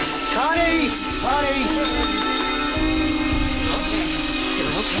 Connie! Connie! That's it.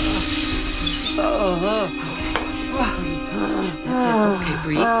 Okay,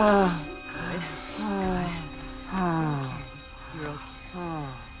 breathe. You're okay.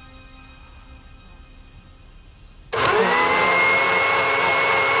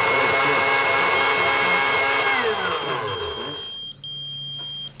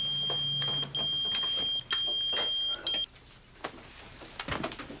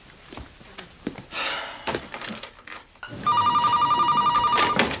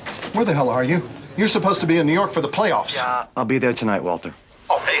 Where the hell are you? You're supposed to be in New York for the playoffs. Yeah, I'll be there tonight, Walter.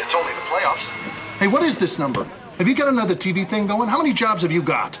 Oh, hey, it's only the playoffs. Hey, what is this number? Have you got another TV thing going? How many jobs have you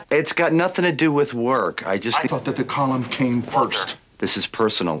got? It's got nothing to do with work. I thought that the column came first. This is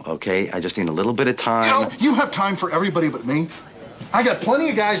personal, okay? I just need a little bit of time. You know, you have time for everybody but me. I got plenty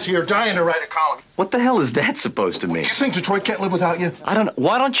of guys here dying to write a column. What the hell is that supposed to mean? You think Detroit can't live without you? I don't know.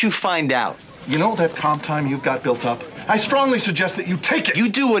 Why don't you find out? You know that comp time you've got built up? I strongly suggest that you take it. You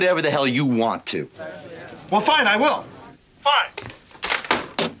do whatever the hell you want to. Well, fine, I will. Fine.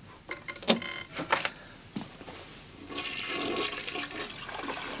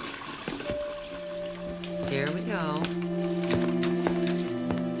 Here we go.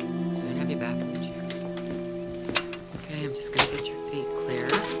 Soon have you back in the chair. Okay, I'm just gonna get your feet clear.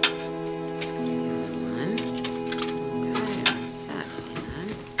 The other one. Okay, that's set.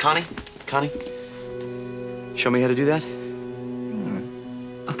 And Connie? Connie? Show me how to do that?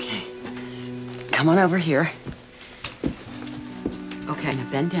 okay. Come on over here. Okay, now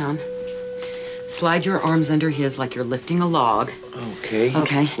bend down. Slide your arms under his like you're lifting a log. Okay.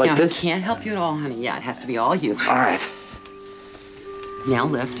 Okay. Like now, this? he can't help you at all, honey. Yeah, it has to be all you. All right. Now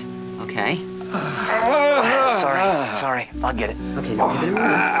lift. Okay. Sorry. I'll get it. Okay, now give it a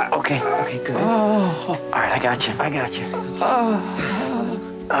minute. Okay. Okay, good. All right, I got you.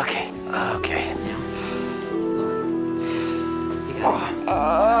 Okay. Now. You got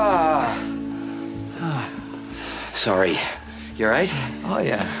it. Sorry. You all right? Oh,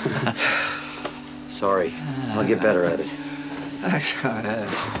 yeah. Sorry. I'll get better at it.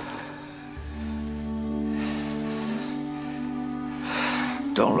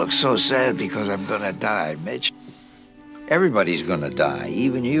 Don't look so sad because I'm gonna die, Mitch. Everybody's gonna die,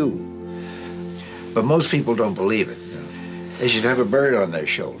 even you. But most people don't believe it. They should have a bird on their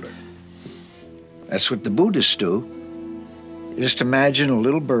shoulder. That's what the Buddhists do. Just imagine a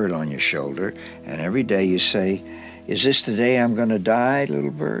little bird on your shoulder, and every day you say, "Is this the day I'm gonna die,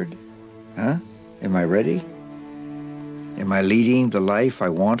 little bird? Huh? Am I ready? Am I leading the life I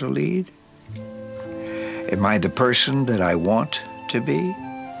want to lead? Am I the person that I want to be?"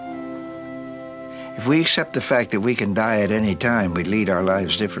 If we accept the fact that we can die at any time, we'd lead our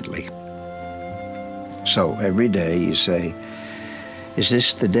lives differently. So every day you say, "Is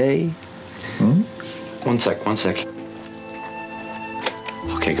this the day?" One sec.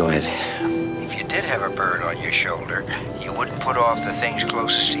 Okay, go ahead. If you did have a bird on your shoulder, you wouldn't put off the things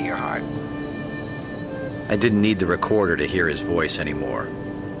closest to your heart. I didn't need the recorder to hear his voice anymore.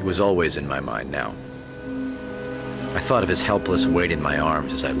 It was always in my mind now. I thought of his helpless weight in my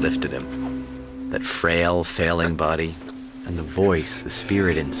arms as I lifted him. That frail, failing body, and the voice, the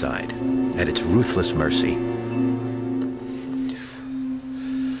spirit inside, at its ruthless mercy.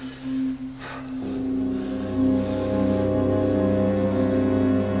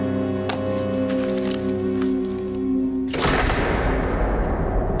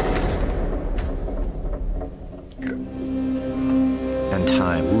 And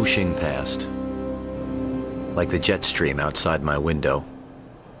time whooshing past, like the jet stream outside my window.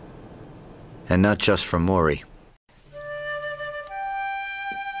 And not just from Morrie.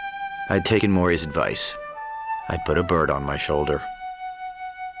 I'd taken Morrie's advice. I'd put a bird on my shoulder.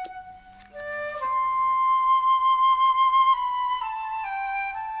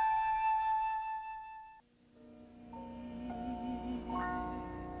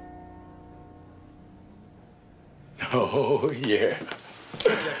 Oh, yeah.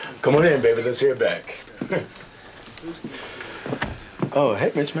 Come on in, baby. Let's hear it back. Oh,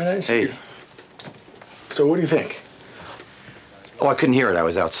 hey, Mitch, man, I didn't see you. So what do you think? Oh, I couldn't hear it. I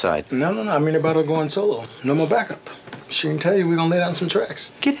was outside. No. I mean about her going solo. No more backup. She can tell you we're gonna lay down some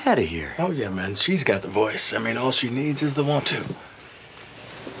tracks. Get out of here. Oh, yeah, man. She's got the voice. I mean, all she needs is the want-to.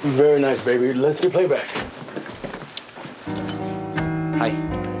 Very nice, baby. Let's do playback. Hi.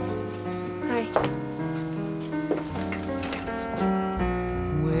 Hi.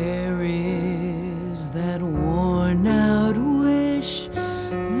 Where is that worn-out wish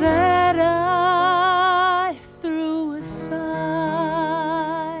that I threw aside?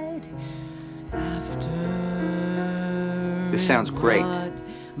 sounds great.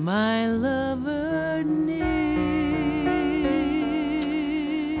 My lover near.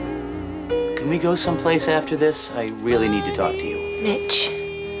 Can we go someplace after this? I really need to talk to you. Mitch,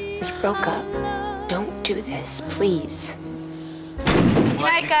 we broke up. Don't do this, please. Good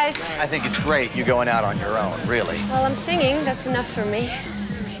night, guys. I think it's great you going out on your own, really. Well, I'm singing. That's enough for me.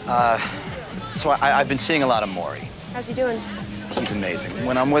 So I've been seeing a lot of Morrie. How's he doing? He's amazing.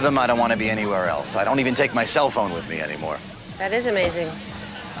 When I'm with him, I don't want to be anywhere else. I don't even take my cell phone with me anymore. That is amazing.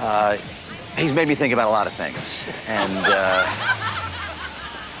 He's made me think about a lot of things. And,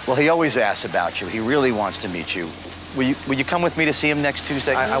 well, he always asks about you. He really wants to meet you. Will you come with me to see him next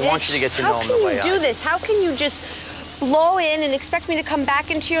Tuesday? I want you to get to know him the way I do. How can you do this? How can you just blow in and expect me to come back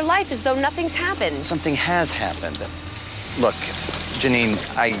into your life as though nothing's happened? Something has happened. Look, Janine,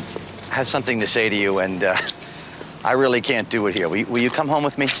 I have something to say to you, and I really can't do it here. Will you come home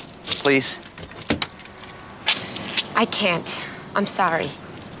with me, please? I can't. I'm sorry.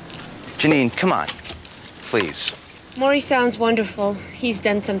 Janine, come on, please. Morrie sounds wonderful. He's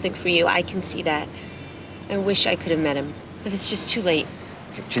done something for you. I can see that. I wish I could have met him, but it's just too late.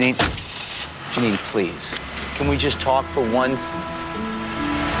 Janine, please. Can we just talk for once?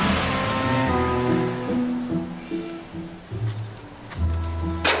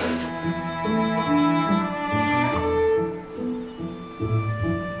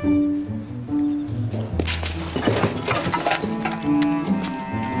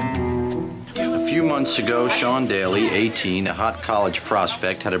 A few months ago, Sean Daly, 18, a hot college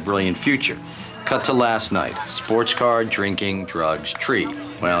prospect, had a brilliant future. Cut to last night. Sports car, drinking, drugs, tree.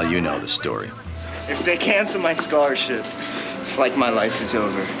 Well, you know the story. If they cancel my scholarship, it's like my life is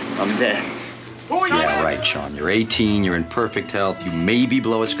over. I'm dead. Yeah, right, Sean. You're 18, you're in perfect health. You maybe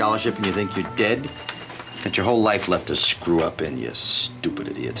blow a scholarship and you think you're dead? Got your whole life left to screw up in, you stupid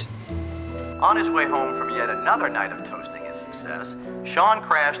idiot. On his way home from yet another night of toasting his success, Sean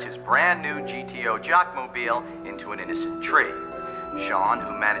crashed his brand new GTO Jockmobile into an innocent tree. Sean,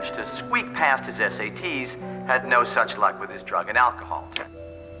 who managed to squeak past his SATs, had no such luck with his drug and alcohol.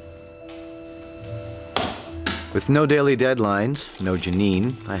 With no daily deadlines, no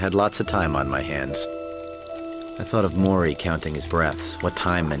Janine, I had lots of time on my hands. I thought of Morrie counting his breaths, what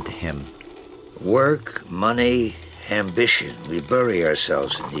time meant to him. Work, money, ambition. We bury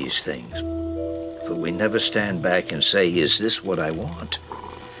ourselves in these things. But we never stand back and say, is this what I want?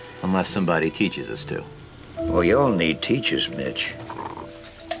 Unless somebody teaches us to. Well, you all need teachers, Mitch.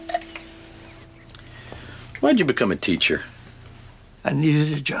 Why'd you become a teacher? I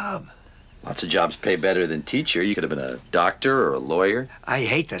needed a job. Lots of jobs pay better than teacher. You could have been a doctor or a lawyer. I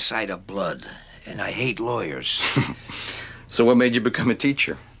hate the sight of blood, and I hate lawyers. So what made you become a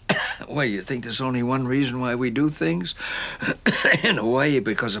teacher? Well, you think there's only one reason why we do things? In a way,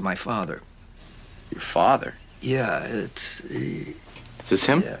 because of my father. Your father? Yeah, it's... Is this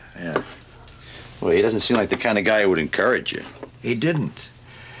him? Yeah. Well, he doesn't seem like the kind of guy who would encourage you. He didn't.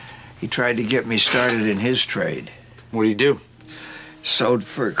 He tried to get me started in his trade. What did he do? Sewed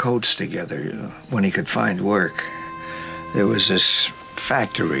fur coats together, you know, when he could find work. There was this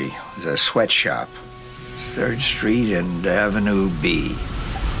factory, a sweatshop, 3rd Street and Avenue B.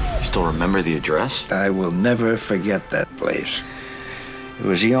 You still remember the address? I will never forget that place. It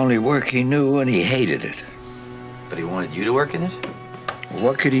was the only work he knew, and he hated it. But he wanted you to work in it?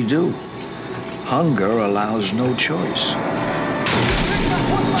 What could he do? Hunger allows no choice.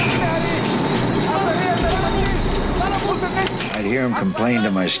 I'd hear him complain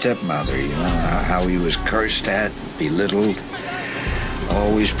to my stepmother, you know, how he was cursed at, belittled,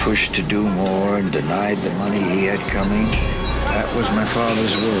 always pushed to do more and denied the money he had coming. That was my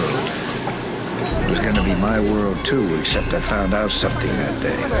father's world. It was going to be my world, too, except I found out something that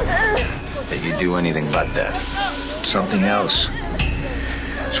day. That you do anything but that. Something else.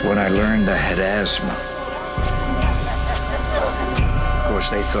 It's when I learned I had asthma. Of course,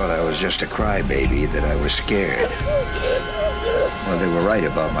 they thought I was just a crybaby, that I was scared. Well, they were right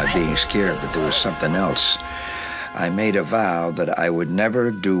about my being scared, but there was something else. I made a vow that I would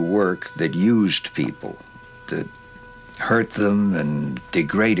never do work that used people, that hurt them and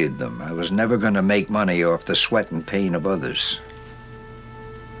degraded them. I was never going to make money off the sweat and pain of others.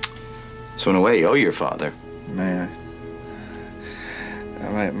 So in a way, you owe your father.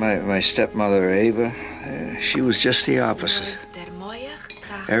 My stepmother, Ava, she was just the opposite.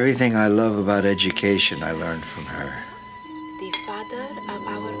 Everything I love about education, I learned from her. The father of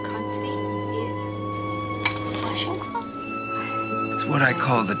our country is Washington. It's what I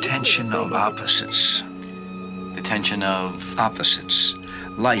call the tension of opposites. The tension of? Opposites.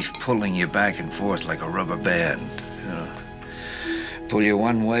 Life pulling you back and forth like a rubber band. You know. Pull you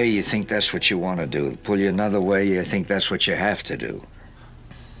one way, you think that's what you want to do. Pull you another way, you think that's what you have to do.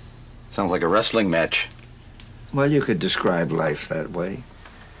 Sounds like a wrestling match. Well, you could describe life that way.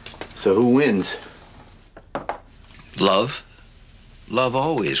 So who wins? Love. Love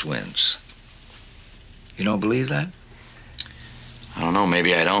always wins. You don't believe that? I don't know,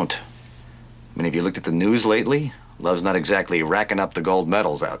 maybe I don't. I mean, have you looked at the news lately? Love's not exactly racking up the gold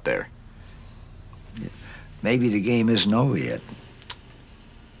medals out there. Maybe the game isn't over yet.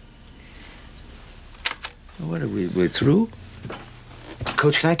 What are we're through?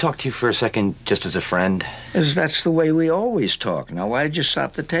 Coach, can I talk to you for a second, just as a friend? As that's the way we always talk. Now, why did you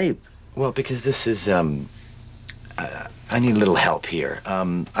stop the tape? Well, because this is, I need a little help here.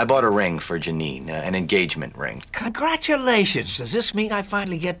 I bought a ring for Janine, an engagement ring. Congratulations. Does this mean I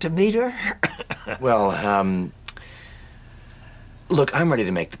finally get to meet her? Well, look, I'm ready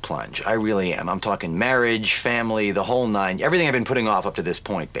to make the plunge. I really am. I'm talking marriage, family, the whole nine. Everything I've been putting off up to this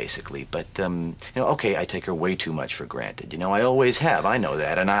point, basically. But, you know, okay, I take her way too much for granted. You know, I always have. I know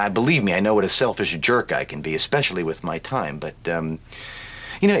that. And believe me, I know what a selfish jerk I can be, especially with my time. But,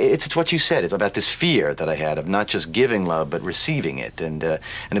 you know, it's what you said. It's about this fear that I had of not just giving love, but receiving it, and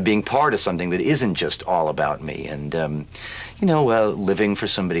of being part of something that isn't just all about me. And, you know, living for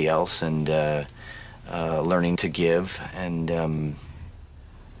somebody else and learning to give. And,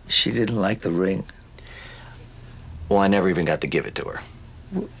 she didn't like the ring? Well, I never even got to give it to her.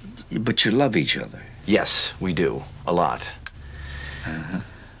 But you love each other? Yes, we do. A lot.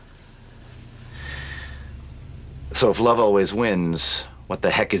 So if love always wins, what the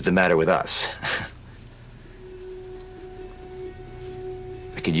heck is the matter with us?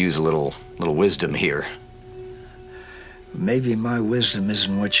 I could use a little wisdom here. Maybe my wisdom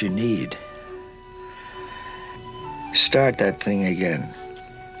isn't what you need. Start that thing again.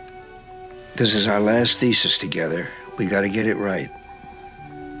 This is our last thesis together. We gotta get it right.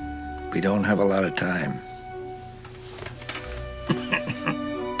 We don't have a lot of time.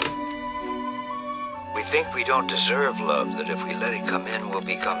 We think we don't deserve love, that if we let it come in, we'll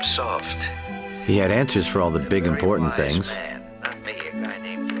become soft. He had answers for all the big, important things. Not me, a guy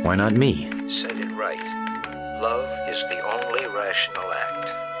named... Why not me? Said it right. Love is the only rational act.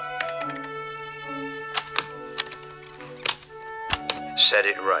 Said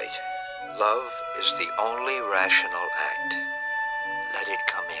it right. Love is the only rational act. Let it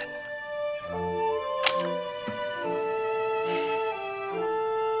come in.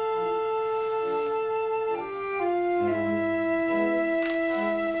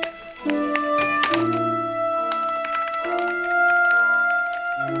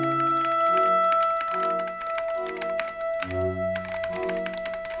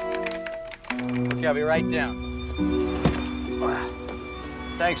 Okay, I'll be right down.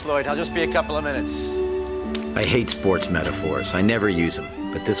 Thanks, Lloyd. I'll just be a couple of minutes. I hate sports metaphors. I never use them.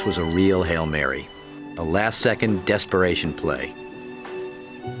 But this was a real Hail Mary. A last-second desperation play.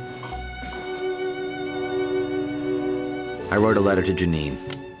 I wrote a letter to Janine.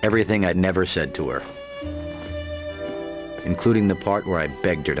 Everything I'd never said to her. Including the part where I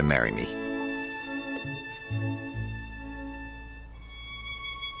begged her to marry me.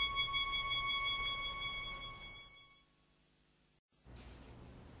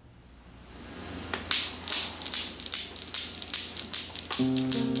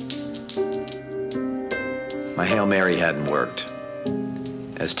 My Hail Mary hadn't worked.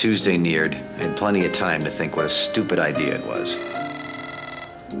 As Tuesday neared, I had plenty of time to think what a stupid idea it was.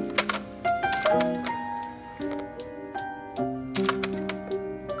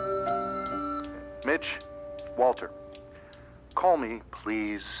 Mitch, Walter, call me,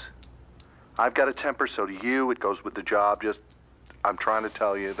 please. I've got a temper, so do you. It goes with the job. Just, I'm trying to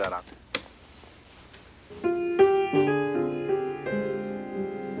tell you that I'm...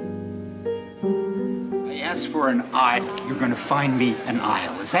 Ask for an aisle. You're going to find me an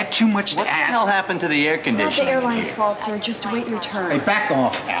aisle. Is that too much to ask? What the hell happened to the air conditioning? It's not the airline's fault, sir. Just wait your turn. Hey, back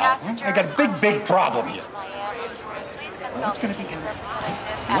off, Al. I got a big problem here. Please consult the ticket representative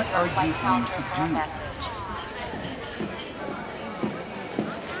What at are your flight you going counter to for a do? message.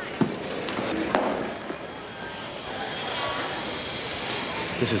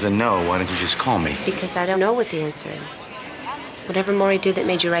 This is a no. Why don't you just call me? Because I don't know what the answer is. Whatever Morrie did that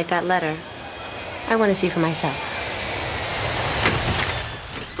made you write that letter, I want to see for myself.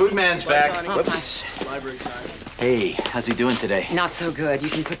 Foodman's back. Whoops. Hey, how's he doing today? Not so good. You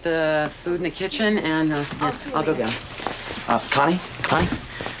can put the food in the kitchen, and yeah, I'll go get him. Connie?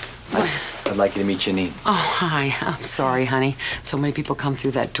 I'd like you to meet Janine. Oh, hi. I'm sorry, honey. So many people come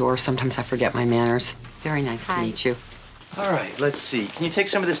through that door. Sometimes I forget my manners. Very nice to meet you. All right, let's see. Can you take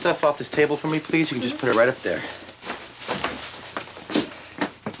some of this stuff off this table for me, please? You can just put it right up there.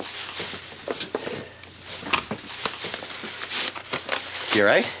 You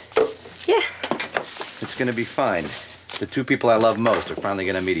all right? Yeah. It's gonna be fine. The two people I love most are finally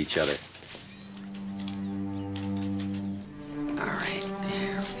gonna meet each other. All right,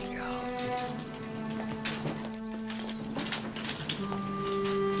 here we go.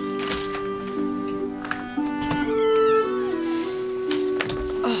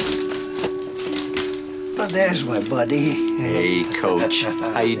 Well, there's my buddy. Hey, Coach.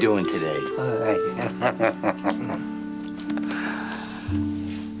 How you doing today? All right.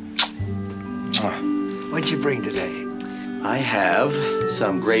 What'd you bring today? I have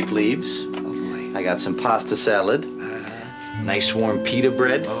some grape leaves. I got some pasta salad. Nice warm pita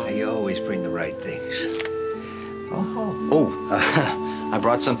bread. Oh, you always bring the right things. I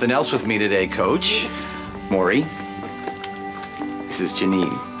brought something else with me today, Coach. Morrie. This is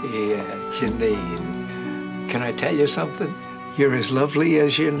Janine. Yeah, Janine. Can I tell you something? You're as lovely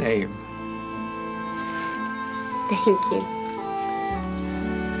as your name. Thank you.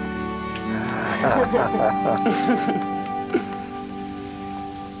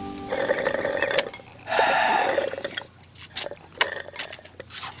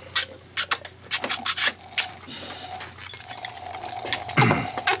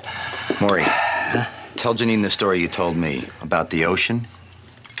 Morrie, tell Janine the story you told me about the ocean.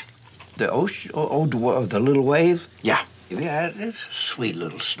 The ocean? Oh, the little wave? Yeah. Yeah, it's a sweet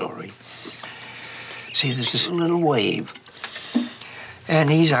little story. See, there's this little wave, and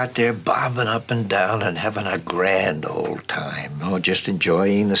he's out there bobbing up and down and having a grand old time. Oh, just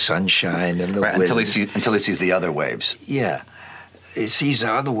enjoying the sunshine and the wind. Until he sees the other waves. Yeah. He sees the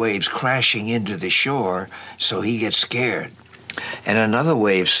other waves crashing into the shore, so he gets scared. And another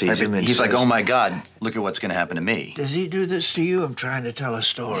wave sees him and he's says, like, oh my God, look at what's gonna happen to me. Does he do this to you? I'm trying to tell a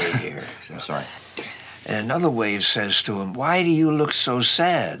story here. So. Sorry. And another wave says to him, why do you look so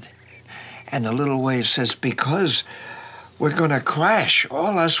sad? And the little wave says, because we're gonna crash.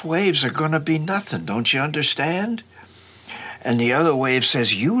 All us waves are gonna be nothing, don't you understand? And the other wave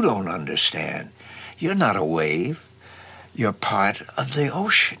says, you don't understand. You're not a wave. You're part of the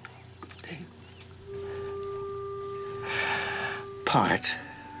ocean. Part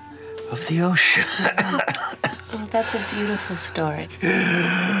of the ocean. Oh, that's a beautiful story.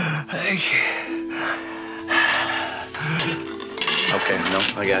 Thank you. Okay, no,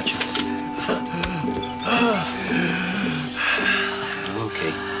 I got you.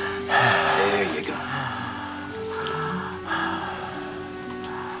 Okay. There you go.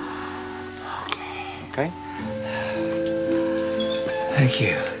 Okay. Thank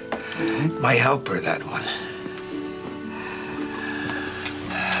you. My helper, that one.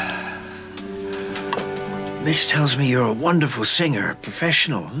 Mitch tells me you're a wonderful singer, a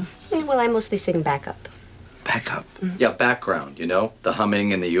professional. Well, I mostly sing backup. Backup? Yeah, background, you know? The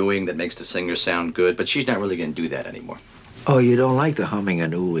humming and the oohing that makes the singer sound good, but she's not really gonna do that anymore. Oh, you don't like the humming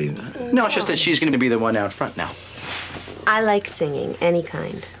and oohing? No, it's just that she's gonna be the one out front now. I like singing, any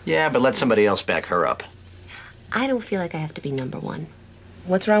kind. Yeah, but let somebody else back her up. I don't feel like I have to be number one.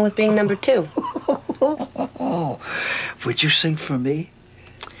 What's wrong with being number two? Would you sing for me?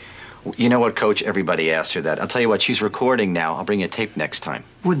 You know what, Coach? Everybody asks her that. I'll tell you what, she's recording now. I'll bring you a tape next time.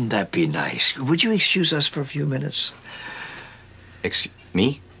 Wouldn't that be nice? Would you excuse us for a few minutes? Excuse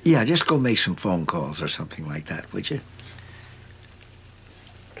me? Yeah, just go make some phone calls or something like that, would you?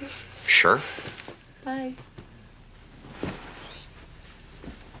 Sure. Bye.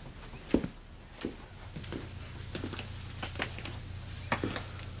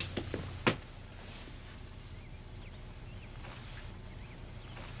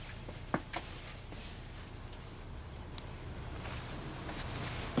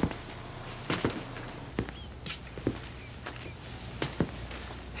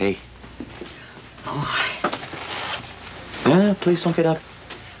 Hey. Oh. No, please don't get up.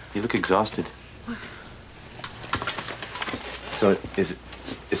 You look exhausted. So, it's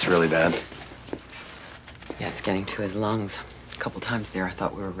really bad? Yeah, it's getting to his lungs. A couple times there, I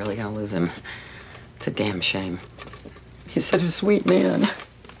thought we were really gonna lose him. It's a damn shame. He's such a sweet man.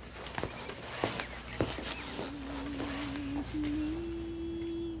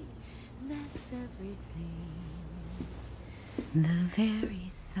 That's everything. The very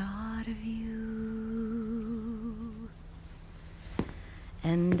thought of you,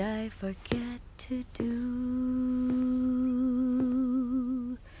 and I forget to do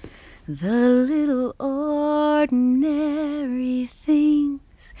the little ordinary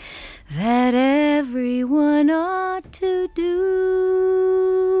things that everyone ought to do.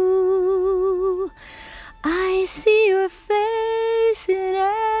 I see your face in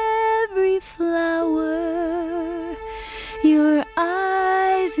every flower, your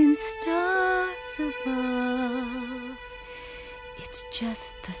eyes in stars above. It's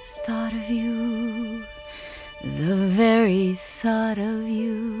just the thought of you, the very thought of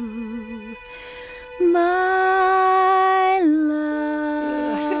you, my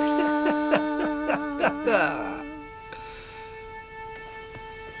love.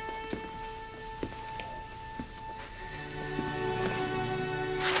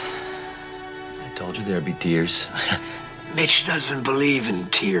 I told you there'd be tears. Mitch doesn't believe in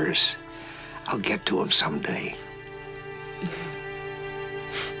tears. I'll get to him someday.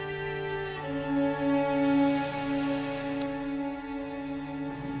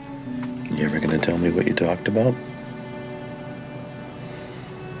 You ever gonna tell me what you talked about?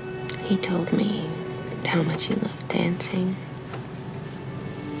 He told me how much he loved dancing.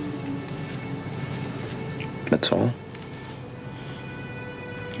 That's all?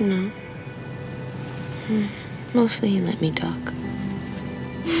 No. Mostly he let me talk.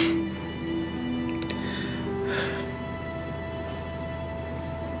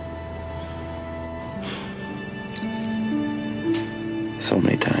 So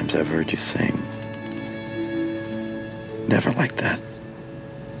many times I've heard you sing. Never like that.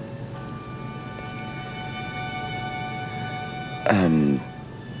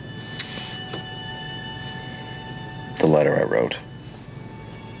 The letter I wrote.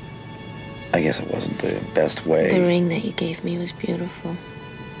 I guess it wasn't the best way. The ring that you gave me was beautiful.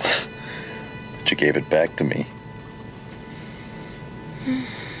 But you gave it back to me.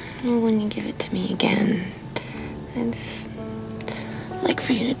 Well, when you give it to me again, I'd like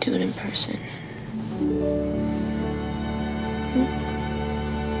for you to do it in person.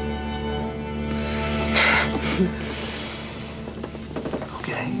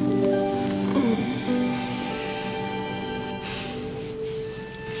 Okay.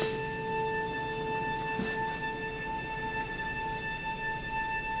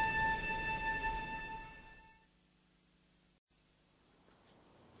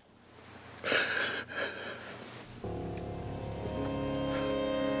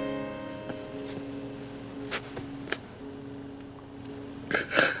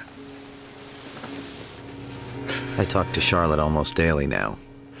 I talk to Charlotte almost daily now.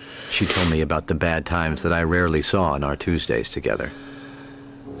 She told me about the bad times that I rarely saw on our Tuesdays together.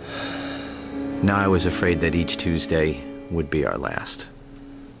 Now I was afraid that each Tuesday would be our last.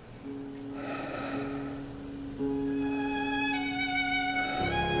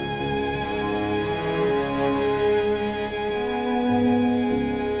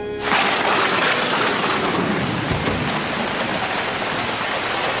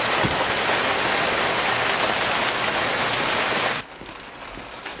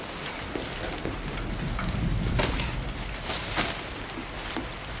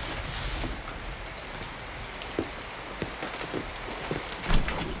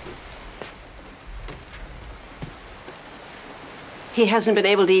 He hasn't been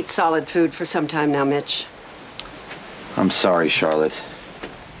able to eat solid food for some time now, Mitch. I'm sorry, Charlotte.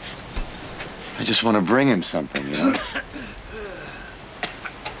 I just want to bring him something, you know?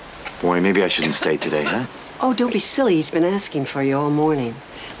 Boy, maybe I shouldn't stay today, huh? Oh, don't be silly. He's been asking for you all morning.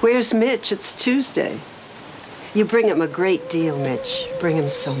 Where's Mitch? It's Tuesday. You bring him a great deal, Mitch. You bring him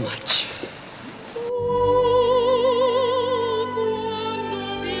so much.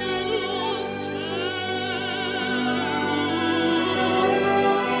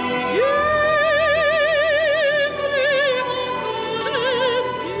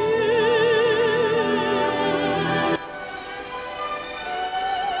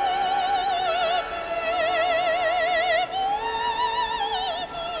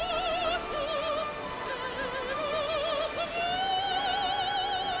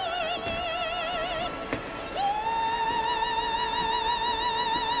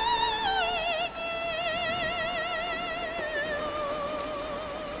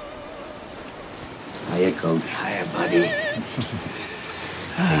 Hiya, Coach. Hiya, buddy.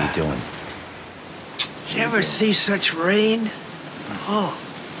 How you doing? Did you ever see such rain? Oh.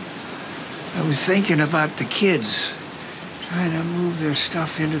 I was thinking about the kids. Trying to move their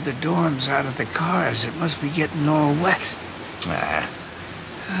stuff into the dorms out of the cars. It must be getting all wet. Nah.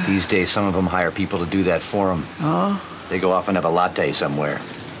 These days, some of them hire people to do that for them. Oh? They go off and have a latte somewhere.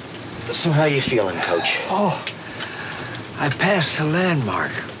 So how you feeling, Coach? Oh, I passed a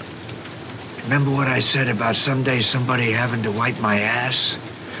landmark. Remember what I said about someday somebody having to wipe my ass?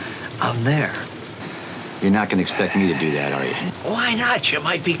 I'm there. You're not going to expect me to do that, are you? Why not? You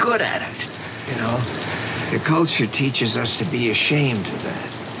might be good at it. You know, the culture teaches us to be ashamed of that.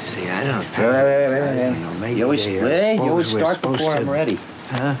 See, I don't... Wait. know, maybe You always, they, you always we're start supposed before to- I'm ready.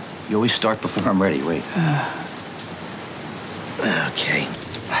 Huh? You always start before I'm ready. Wait. Okay.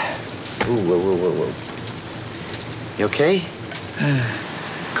 Whoa. You okay?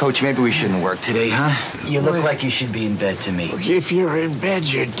 Coach, maybe we shouldn't work today, huh? You look like you should be in bed to me. If you're in bed,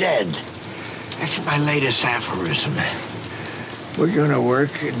 you're dead. That's my latest aphorism. We're gonna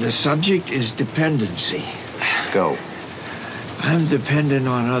work, and the subject is dependency. Go. I'm dependent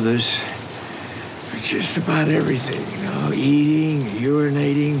on others for just about everything, you know, eating,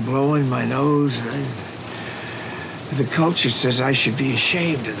 urinating, blowing my nose. The culture says I should be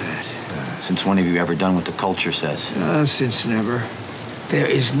ashamed of that. Since when have you ever done what the culture says? Since never. There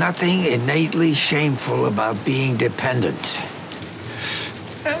is nothing innately shameful about being dependent.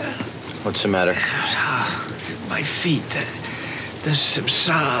 What's the matter? My feet, there's some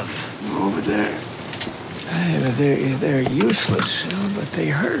salve over there. They're useless, you know, but they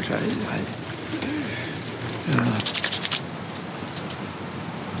hurt.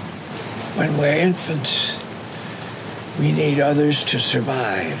 When we're infants, we need others to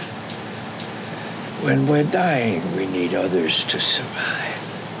survive. When we're dying, we need others to survive.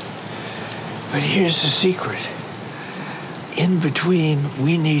 But here's the secret. In between,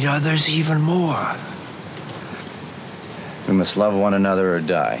 we need others even more. We must love one another or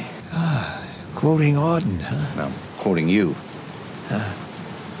die. Quoting Auden, huh? No, quoting you.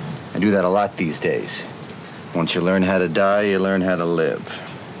 I do that a lot these days. Once you learn how to die, you learn how to live.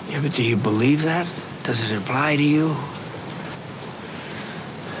 Yeah, but do you believe that? Does it apply to you?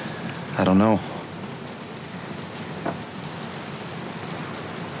 I don't know.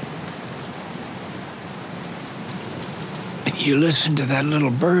 You listen to that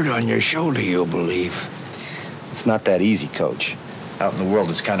little bird on your shoulder, you'll believe. It's not that easy, Coach. Out in the world,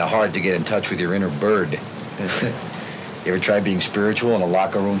 it's kind of hard to get in touch with your inner bird. You ever try being spiritual in a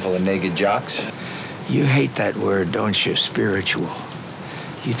locker room full of naked jocks? You hate that word, don't you, spiritual?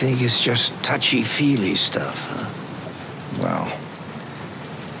 You think it's just touchy-feely stuff, huh? Well,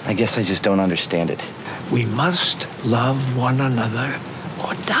 I guess I just don't understand it. We must love one another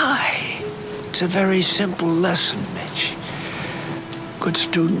or die. It's a very simple lesson, Mitch. A good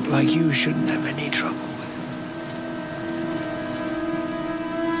student like you shouldn't have any trouble.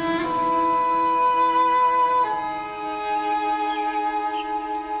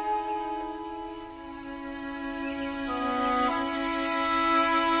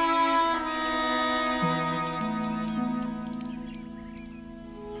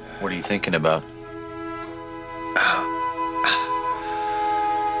 What are you thinking about? I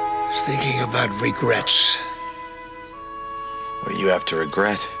was thinking about regrets. What do you have to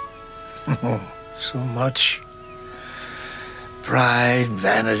regret? Oh, so much. Pride,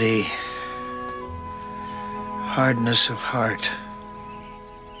 vanity, hardness of heart.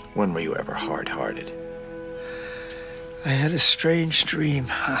 When were you ever hard-hearted? I had a strange dream.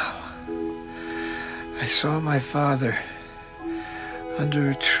 I saw my father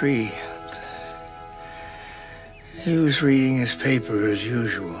under a tree. He was reading his paper as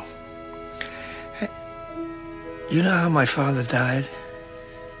usual. You know how my father died?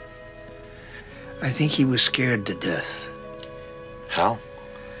 I think he was scared to death. How?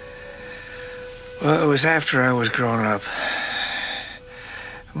 Well, it was after I was grown up.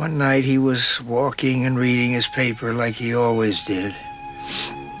 One night he was walking and reading his paper like he always did.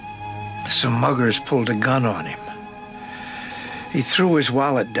 Some muggers pulled a gun on him. He threw his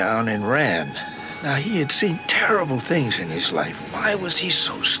wallet down and ran. Now, he had seen terrible things in his life. Why was he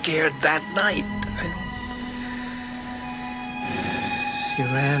so scared that night? He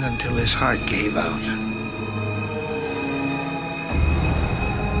ran until his heart gave out.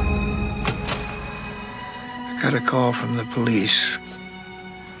 I got a call from the police.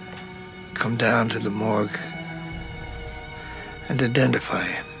 Come down to the morgue and identify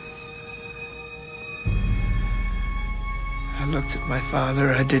him. I looked at my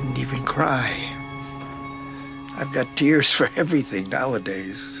father. I didn't even cry. I've got tears for everything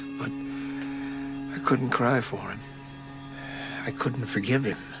nowadays, but I couldn't cry for him. I couldn't forgive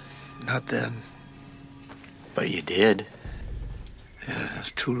him. Not then. But you did. Yeah, it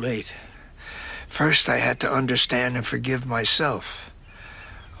was too late. First, I had to understand and forgive myself.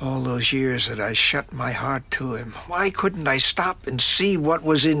 All those years that I shut my heart to him. Why couldn't I stop and see what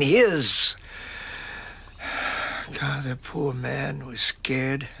was in his? God, that poor man was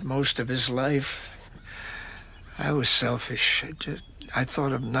scared most of his life. I was selfish. I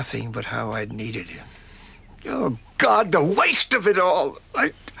thought of nothing but how I needed him. Oh, God, the waste of it all.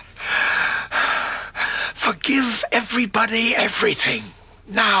 Forgive everybody everything.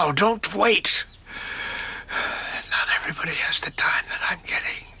 Now, don't wait. Not everybody has the time that I'm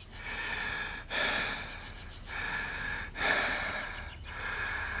getting.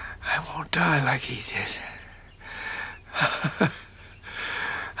 I won't die like he did.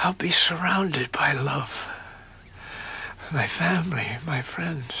 I'll be surrounded by love. my family, my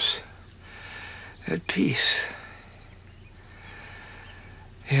friends, at peace.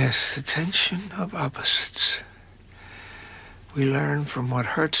 Yes, the tension of opposites. We learn from what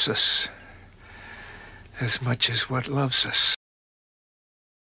hurts us as much as what loves us.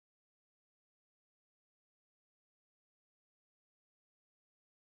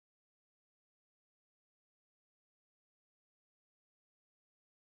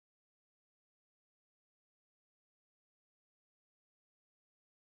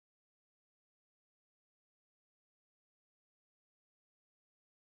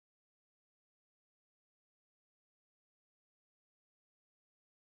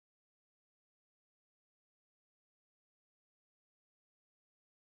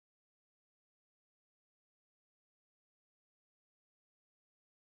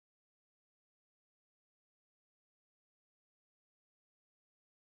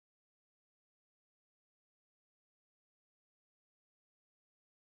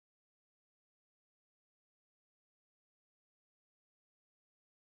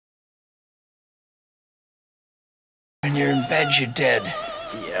 When you're in bed, you're dead.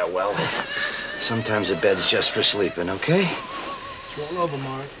 Yeah, well, sometimes a bed's just for sleeping, okay? Roll over,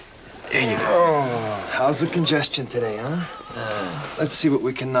 Morrie. There you go. Oh, how's the congestion today, huh? Let's see what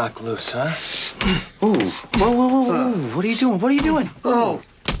we can knock loose, huh? Ooh, whoa. What are you doing? What are you doing? Oh.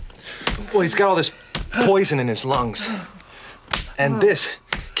 Well, he's got all this poison in his lungs. And this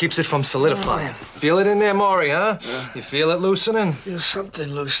keeps it from solidifying. Feel it in there, Morrie, huh? You feel it loosening? There's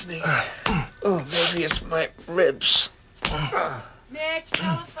something loosening. Oh, maybe it's my ribs. Mitch,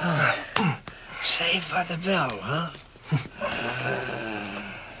 telephone. Saved by the bell, huh?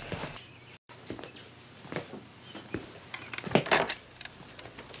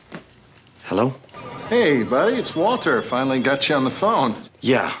 Hello? Hey, buddy, it's Walter. Finally got you on the phone.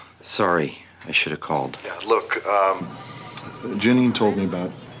 Yeah, sorry. I should have called. Yeah, look, Janine told me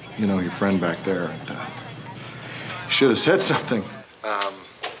about, your friend back there. Should have said something.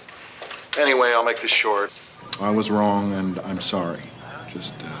 Anyway, I'll make this short. I was wrong, and I'm sorry.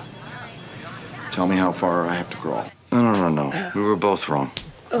 Just tell me how far I have to crawl. No. We were both wrong.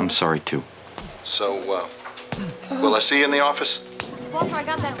 I'm sorry, too. So, will I see you in the office? Walter, I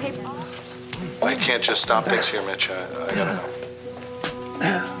got that paper. I can't just stop things here, Mitch. I gotta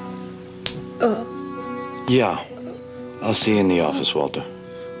know. Yeah. I'll see you in the office, Walter.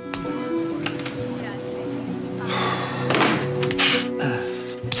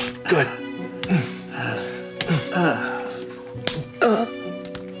 Good.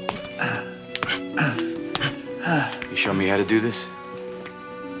 You show me how to do this?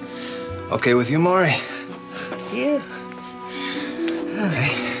 Okay with you, Morrie? Yeah.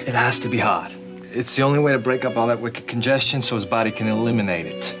 Okay. It has to be hard. It's the only way to break up all that wicked congestion so his body can eliminate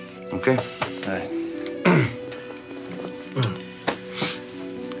it. Okay. All right.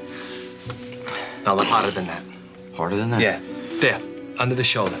 Now, a little harder than that. Harder than that? Yeah. There. Under the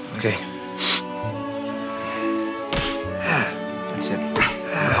shoulder. Okay. That's it. A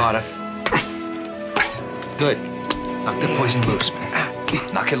little harder. Good. Knock the poison loose,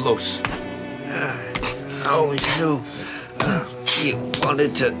 man. Knock it loose. I always knew you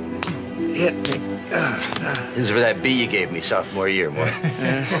wanted to hit me. This is for that B you gave me sophomore year, boy.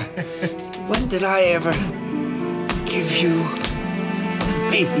 When did I ever give you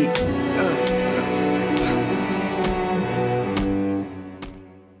B?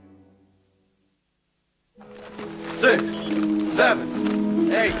 6,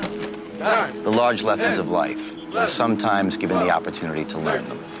 7, 8, 9. The large lessons of life are sometimes given the opportunity to learn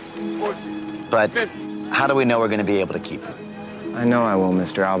them. But how do we know we're going to be able to keep them? I know I will,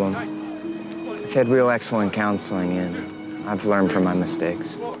 Mr. Albom. I've had real excellent counseling, and I've learned from my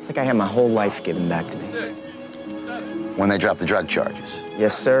mistakes. It's like I had my whole life given back to me. When they drop the drug charges?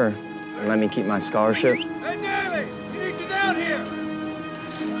 Yes, sir. And let me keep my scholarship. Hey, Daly! We need you down here!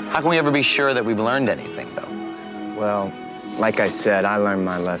 How can we ever be sure that we've learned anything, though? Well, like I said, I learned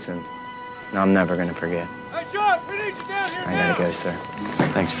my lesson. And I'm never going to forget. Hey, Sean, we need you down here I gotta go, sir.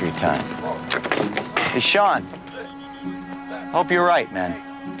 Thanks for your time. Hey, Sean. Hope you're right, man.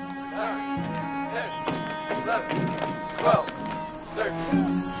 11, 12,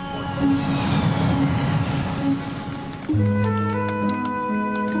 13.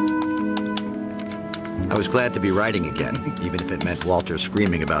 I was glad to be writing again, even if it meant Walter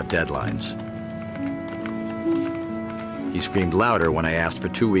screaming about deadlines. He screamed louder when I asked for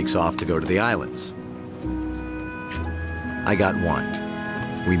 2 weeks off to go to the islands. I got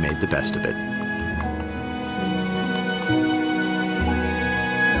 1. We made the best of it.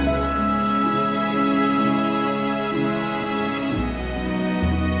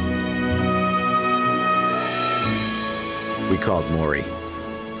 called Morrie.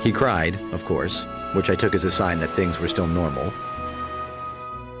 He cried, of course, which I took as a sign that things were still normal.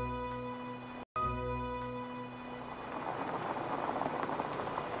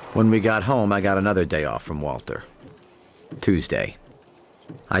 When we got home, I got another day off from Walter. Tuesday.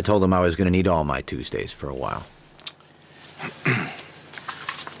 I told him I was going to need all my Tuesdays for a while.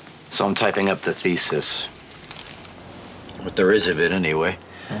 So I'm typing up the thesis. What there is of it, anyway.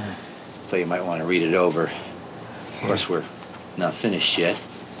 Thought you might want to read it over. Of course, we're not finished yet.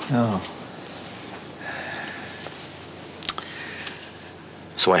 Oh.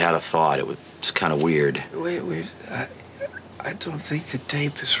 So I had a thought. It was kind of weird. Wait. I don't think the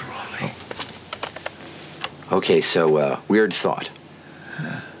tape is rolling. Okay, so, weird thought.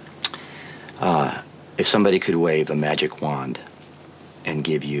 If somebody could wave a magic wand and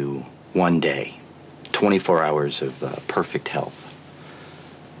give you one day, 24 hours of perfect health,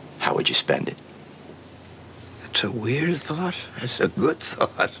 how would you spend it? It's a weird thought. It's a good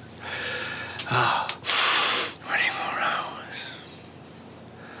thought. Oh, 20 more hours.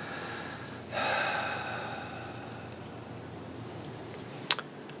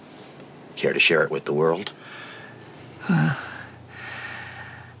 Care to share it with the world?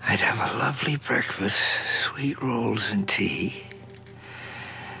 I'd have a lovely breakfast, sweet rolls and tea,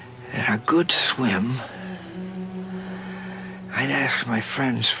 and a good swim. I'd ask my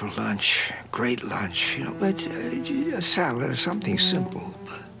friends for lunch, great lunch, you know, but a salad or something simple.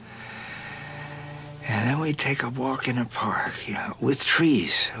 And then we'd take a walk in a park, you know, with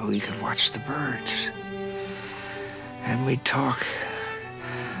trees, so we could watch the birds. And we'd talk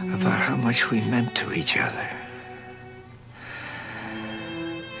about how much we meant to each other.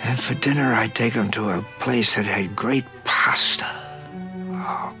 And for dinner, I'd take them to a place that had great pasta.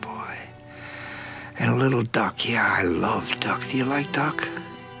 Oh, boy. And a little duck. Yeah, I love duck. Do you like duck?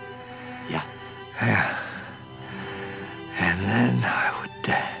 Yeah. Yeah. And then I would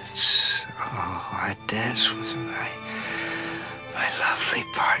dance. Oh, I'd dance with my lovely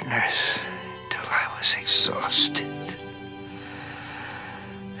partners till I was exhausted.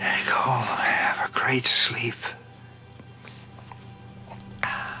 Then go home and have a great sleep.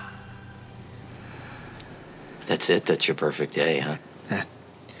 That's it? That's your perfect day, huh? Yeah.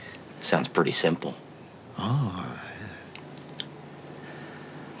 Sounds pretty simple. Oh.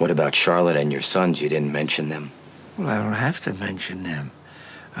 What about Charlotte and your sons? You didn't mention them. Well, I don't have to mention them.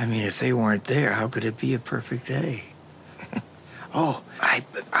 I mean, if they weren't there, how could it be a perfect day? Oh, I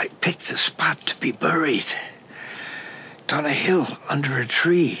picked a spot to be buried. It's on a hill under a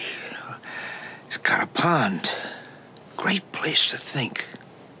tree. It's got a pond. Great place to think.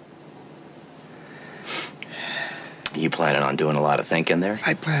 You planning on doing a lot of thinking there?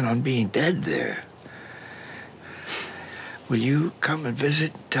 I plan on being dead there. Will you come and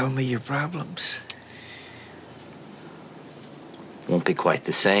visit and tell me your problems? Won't be quite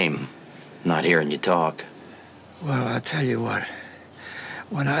the same, not hearing you talk. Well, I'll tell you what.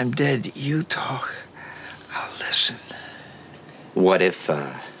 When I'm dead, you talk. I'll listen. What if,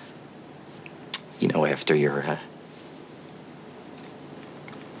 you know, after you're,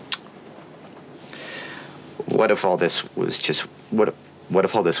 what if all this was just, what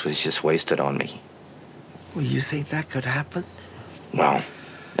if all this was just wasted on me? Well, you think that could happen? Well,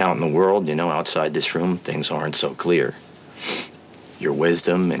 out in the world, you know, outside this room, things aren't so clear. Your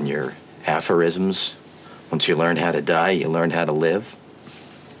wisdom and your aphorisms, once you learn how to die, you learn how to live.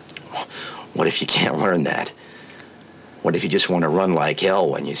 What if you can't learn that? What if you just want to run like hell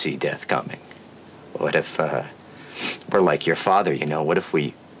when you see death coming? What if we're like your father, you know? What if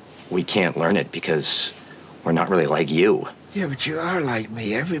we can't learn it because we're not really like you? Yeah, but you are like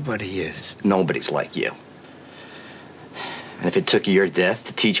me. Everybody is. Nobody's like you. And if it took your death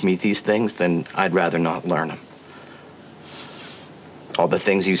to teach me these things, then I'd rather not learn them. All the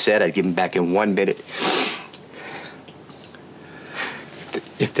things you said, I'd give them back in 1 minute.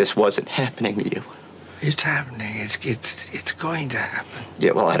 If this wasn't happening to you. It's happening. It's going to happen.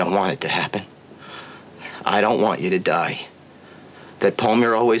 Yeah, well, I don't want it to happen. I don't want you to die. That poem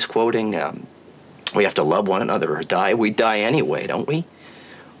you're always quoting, we have to love one another or die. We die anyway, don't we?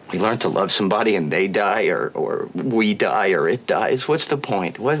 We learn to love somebody and they die, or we die, or it dies. What's the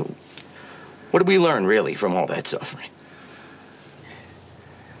point? What do we learn, really, from all that suffering?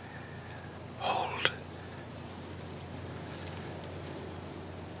 Hold.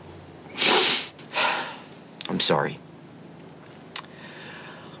 I'm sorry.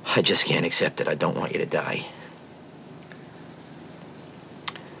 I just can't accept it. I don't want you to die.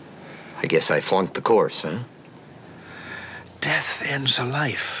 I guess I flunked the course, huh? Death ends a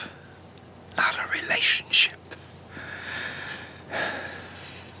life, not a relationship.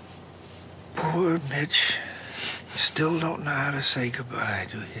 Poor Mitch. You still don't know how to say goodbye,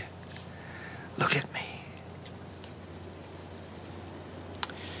 do you? Look at me.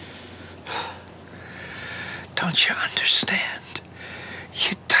 Don't you understand?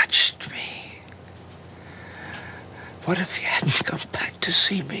 You touched me. What if you hadn't come back to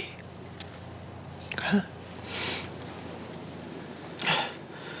see me? Huh?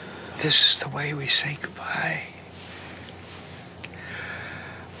 This is the way we say goodbye.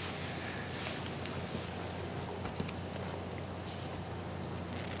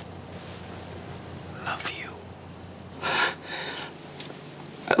 Love you.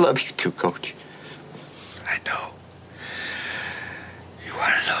 I love you too, Coach. I know. You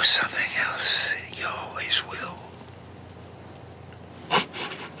want to know something else? You always will.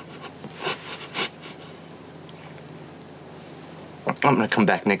 I'm gonna come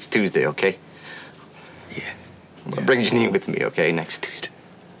back next Tuesday, okay? Yeah. Bring Janine with me, okay? Next Tuesday.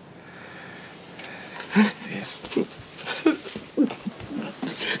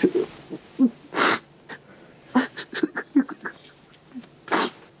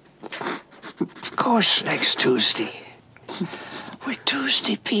 Of course, next Tuesday. We're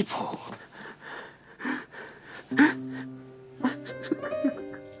Tuesday people.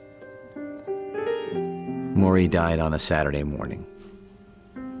 Morrie died on a Saturday morning.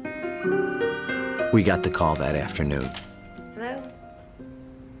 We got the call that afternoon. Hello?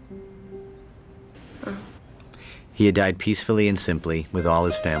 Oh. He had died peacefully and simply with all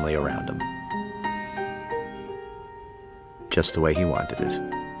his family around him. Just the way he wanted it.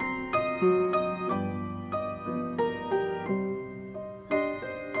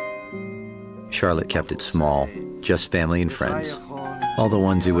 Charlotte kept it small, just family and friends. All the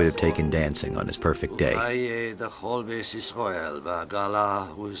ones who would have taken dancing on his perfect day.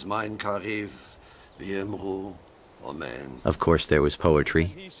 Of course, there was poetry.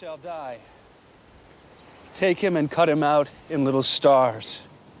 He shall die. Take him and cut him out in little stars.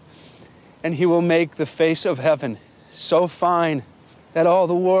 And he will make the face of heaven so fine that all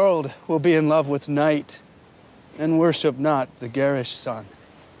the world will be in love with night and worship not the garish sun.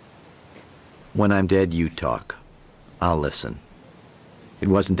 When I'm dead, you talk. I'll listen. It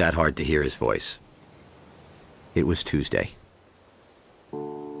wasn't that hard to hear his voice. It was Tuesday.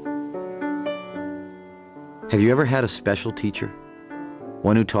 Have you ever had a special teacher?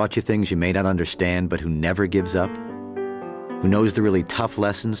 One who taught you things you may not understand, but who never gives up? Who knows the really tough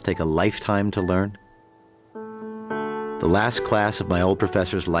lessons take a lifetime to learn? The last class of my old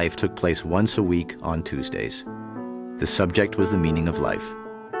professor's life took place once a week on Tuesdays. The subject was the meaning of life.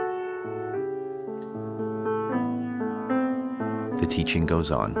 The teaching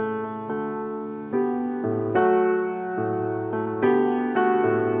goes on.